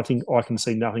think I can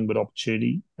see nothing but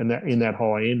opportunity in that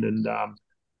high end, and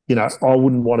I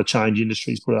wouldn't want to change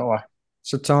industries, put it that way.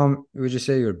 So, Tom, would you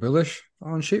say you're bullish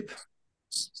on sheep?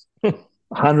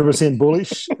 100%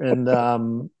 bullish,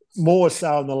 and more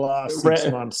so in the last 6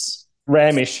 months.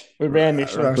 Ramish. We're ramish.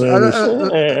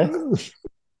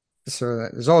 So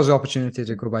there's always the opportunity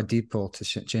to go by deed poll to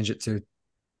change it to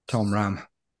Tom Ram.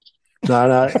 No,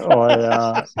 I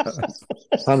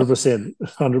 100%.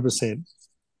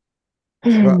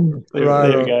 There we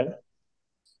go.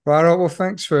 Right, well,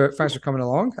 thanks for coming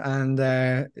along, and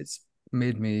it's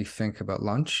made me think about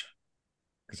lunch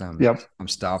because I'm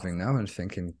starving now and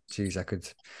thinking, geez, I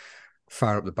could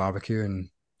fire up the barbecue and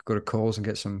go to Coles and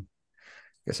get some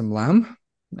lamb.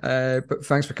 But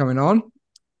thanks for coming on.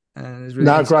 And it's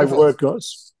really great work,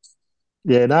 guys.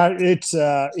 Yeah, no, it's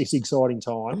exciting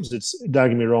times. Don't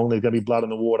get me wrong, there's going to be blood in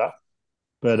the water,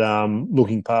 but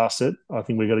looking past it, I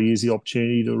think we've got to use the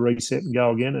opportunity to reset and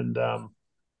go again. And I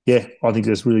think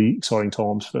there's really exciting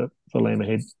times for lamb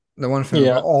ahead. The one thing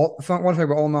about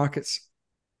all markets,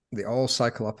 they all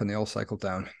cycle up and they all cycle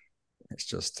down. It's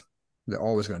just they're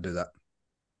always going to do that.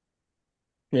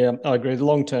 Yeah, I agree. The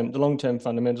long term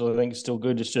fundamentals, I think, is still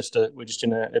good. It's just we're just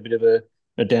in a bit of a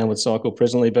downward cycle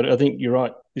presently. But I think you're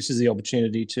right. This is the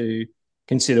opportunity to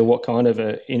consider what kind of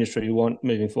an industry you want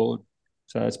moving forward.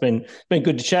 So it's been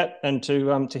good to chat and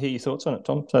to hear your thoughts on it,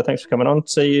 Tom. So thanks for coming on.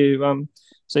 See you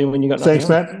when you got. Thanks,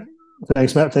 Matt.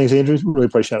 Thanks, Andrew. Really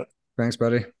appreciate it. Thanks,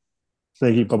 buddy.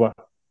 Thank you. Bye-bye.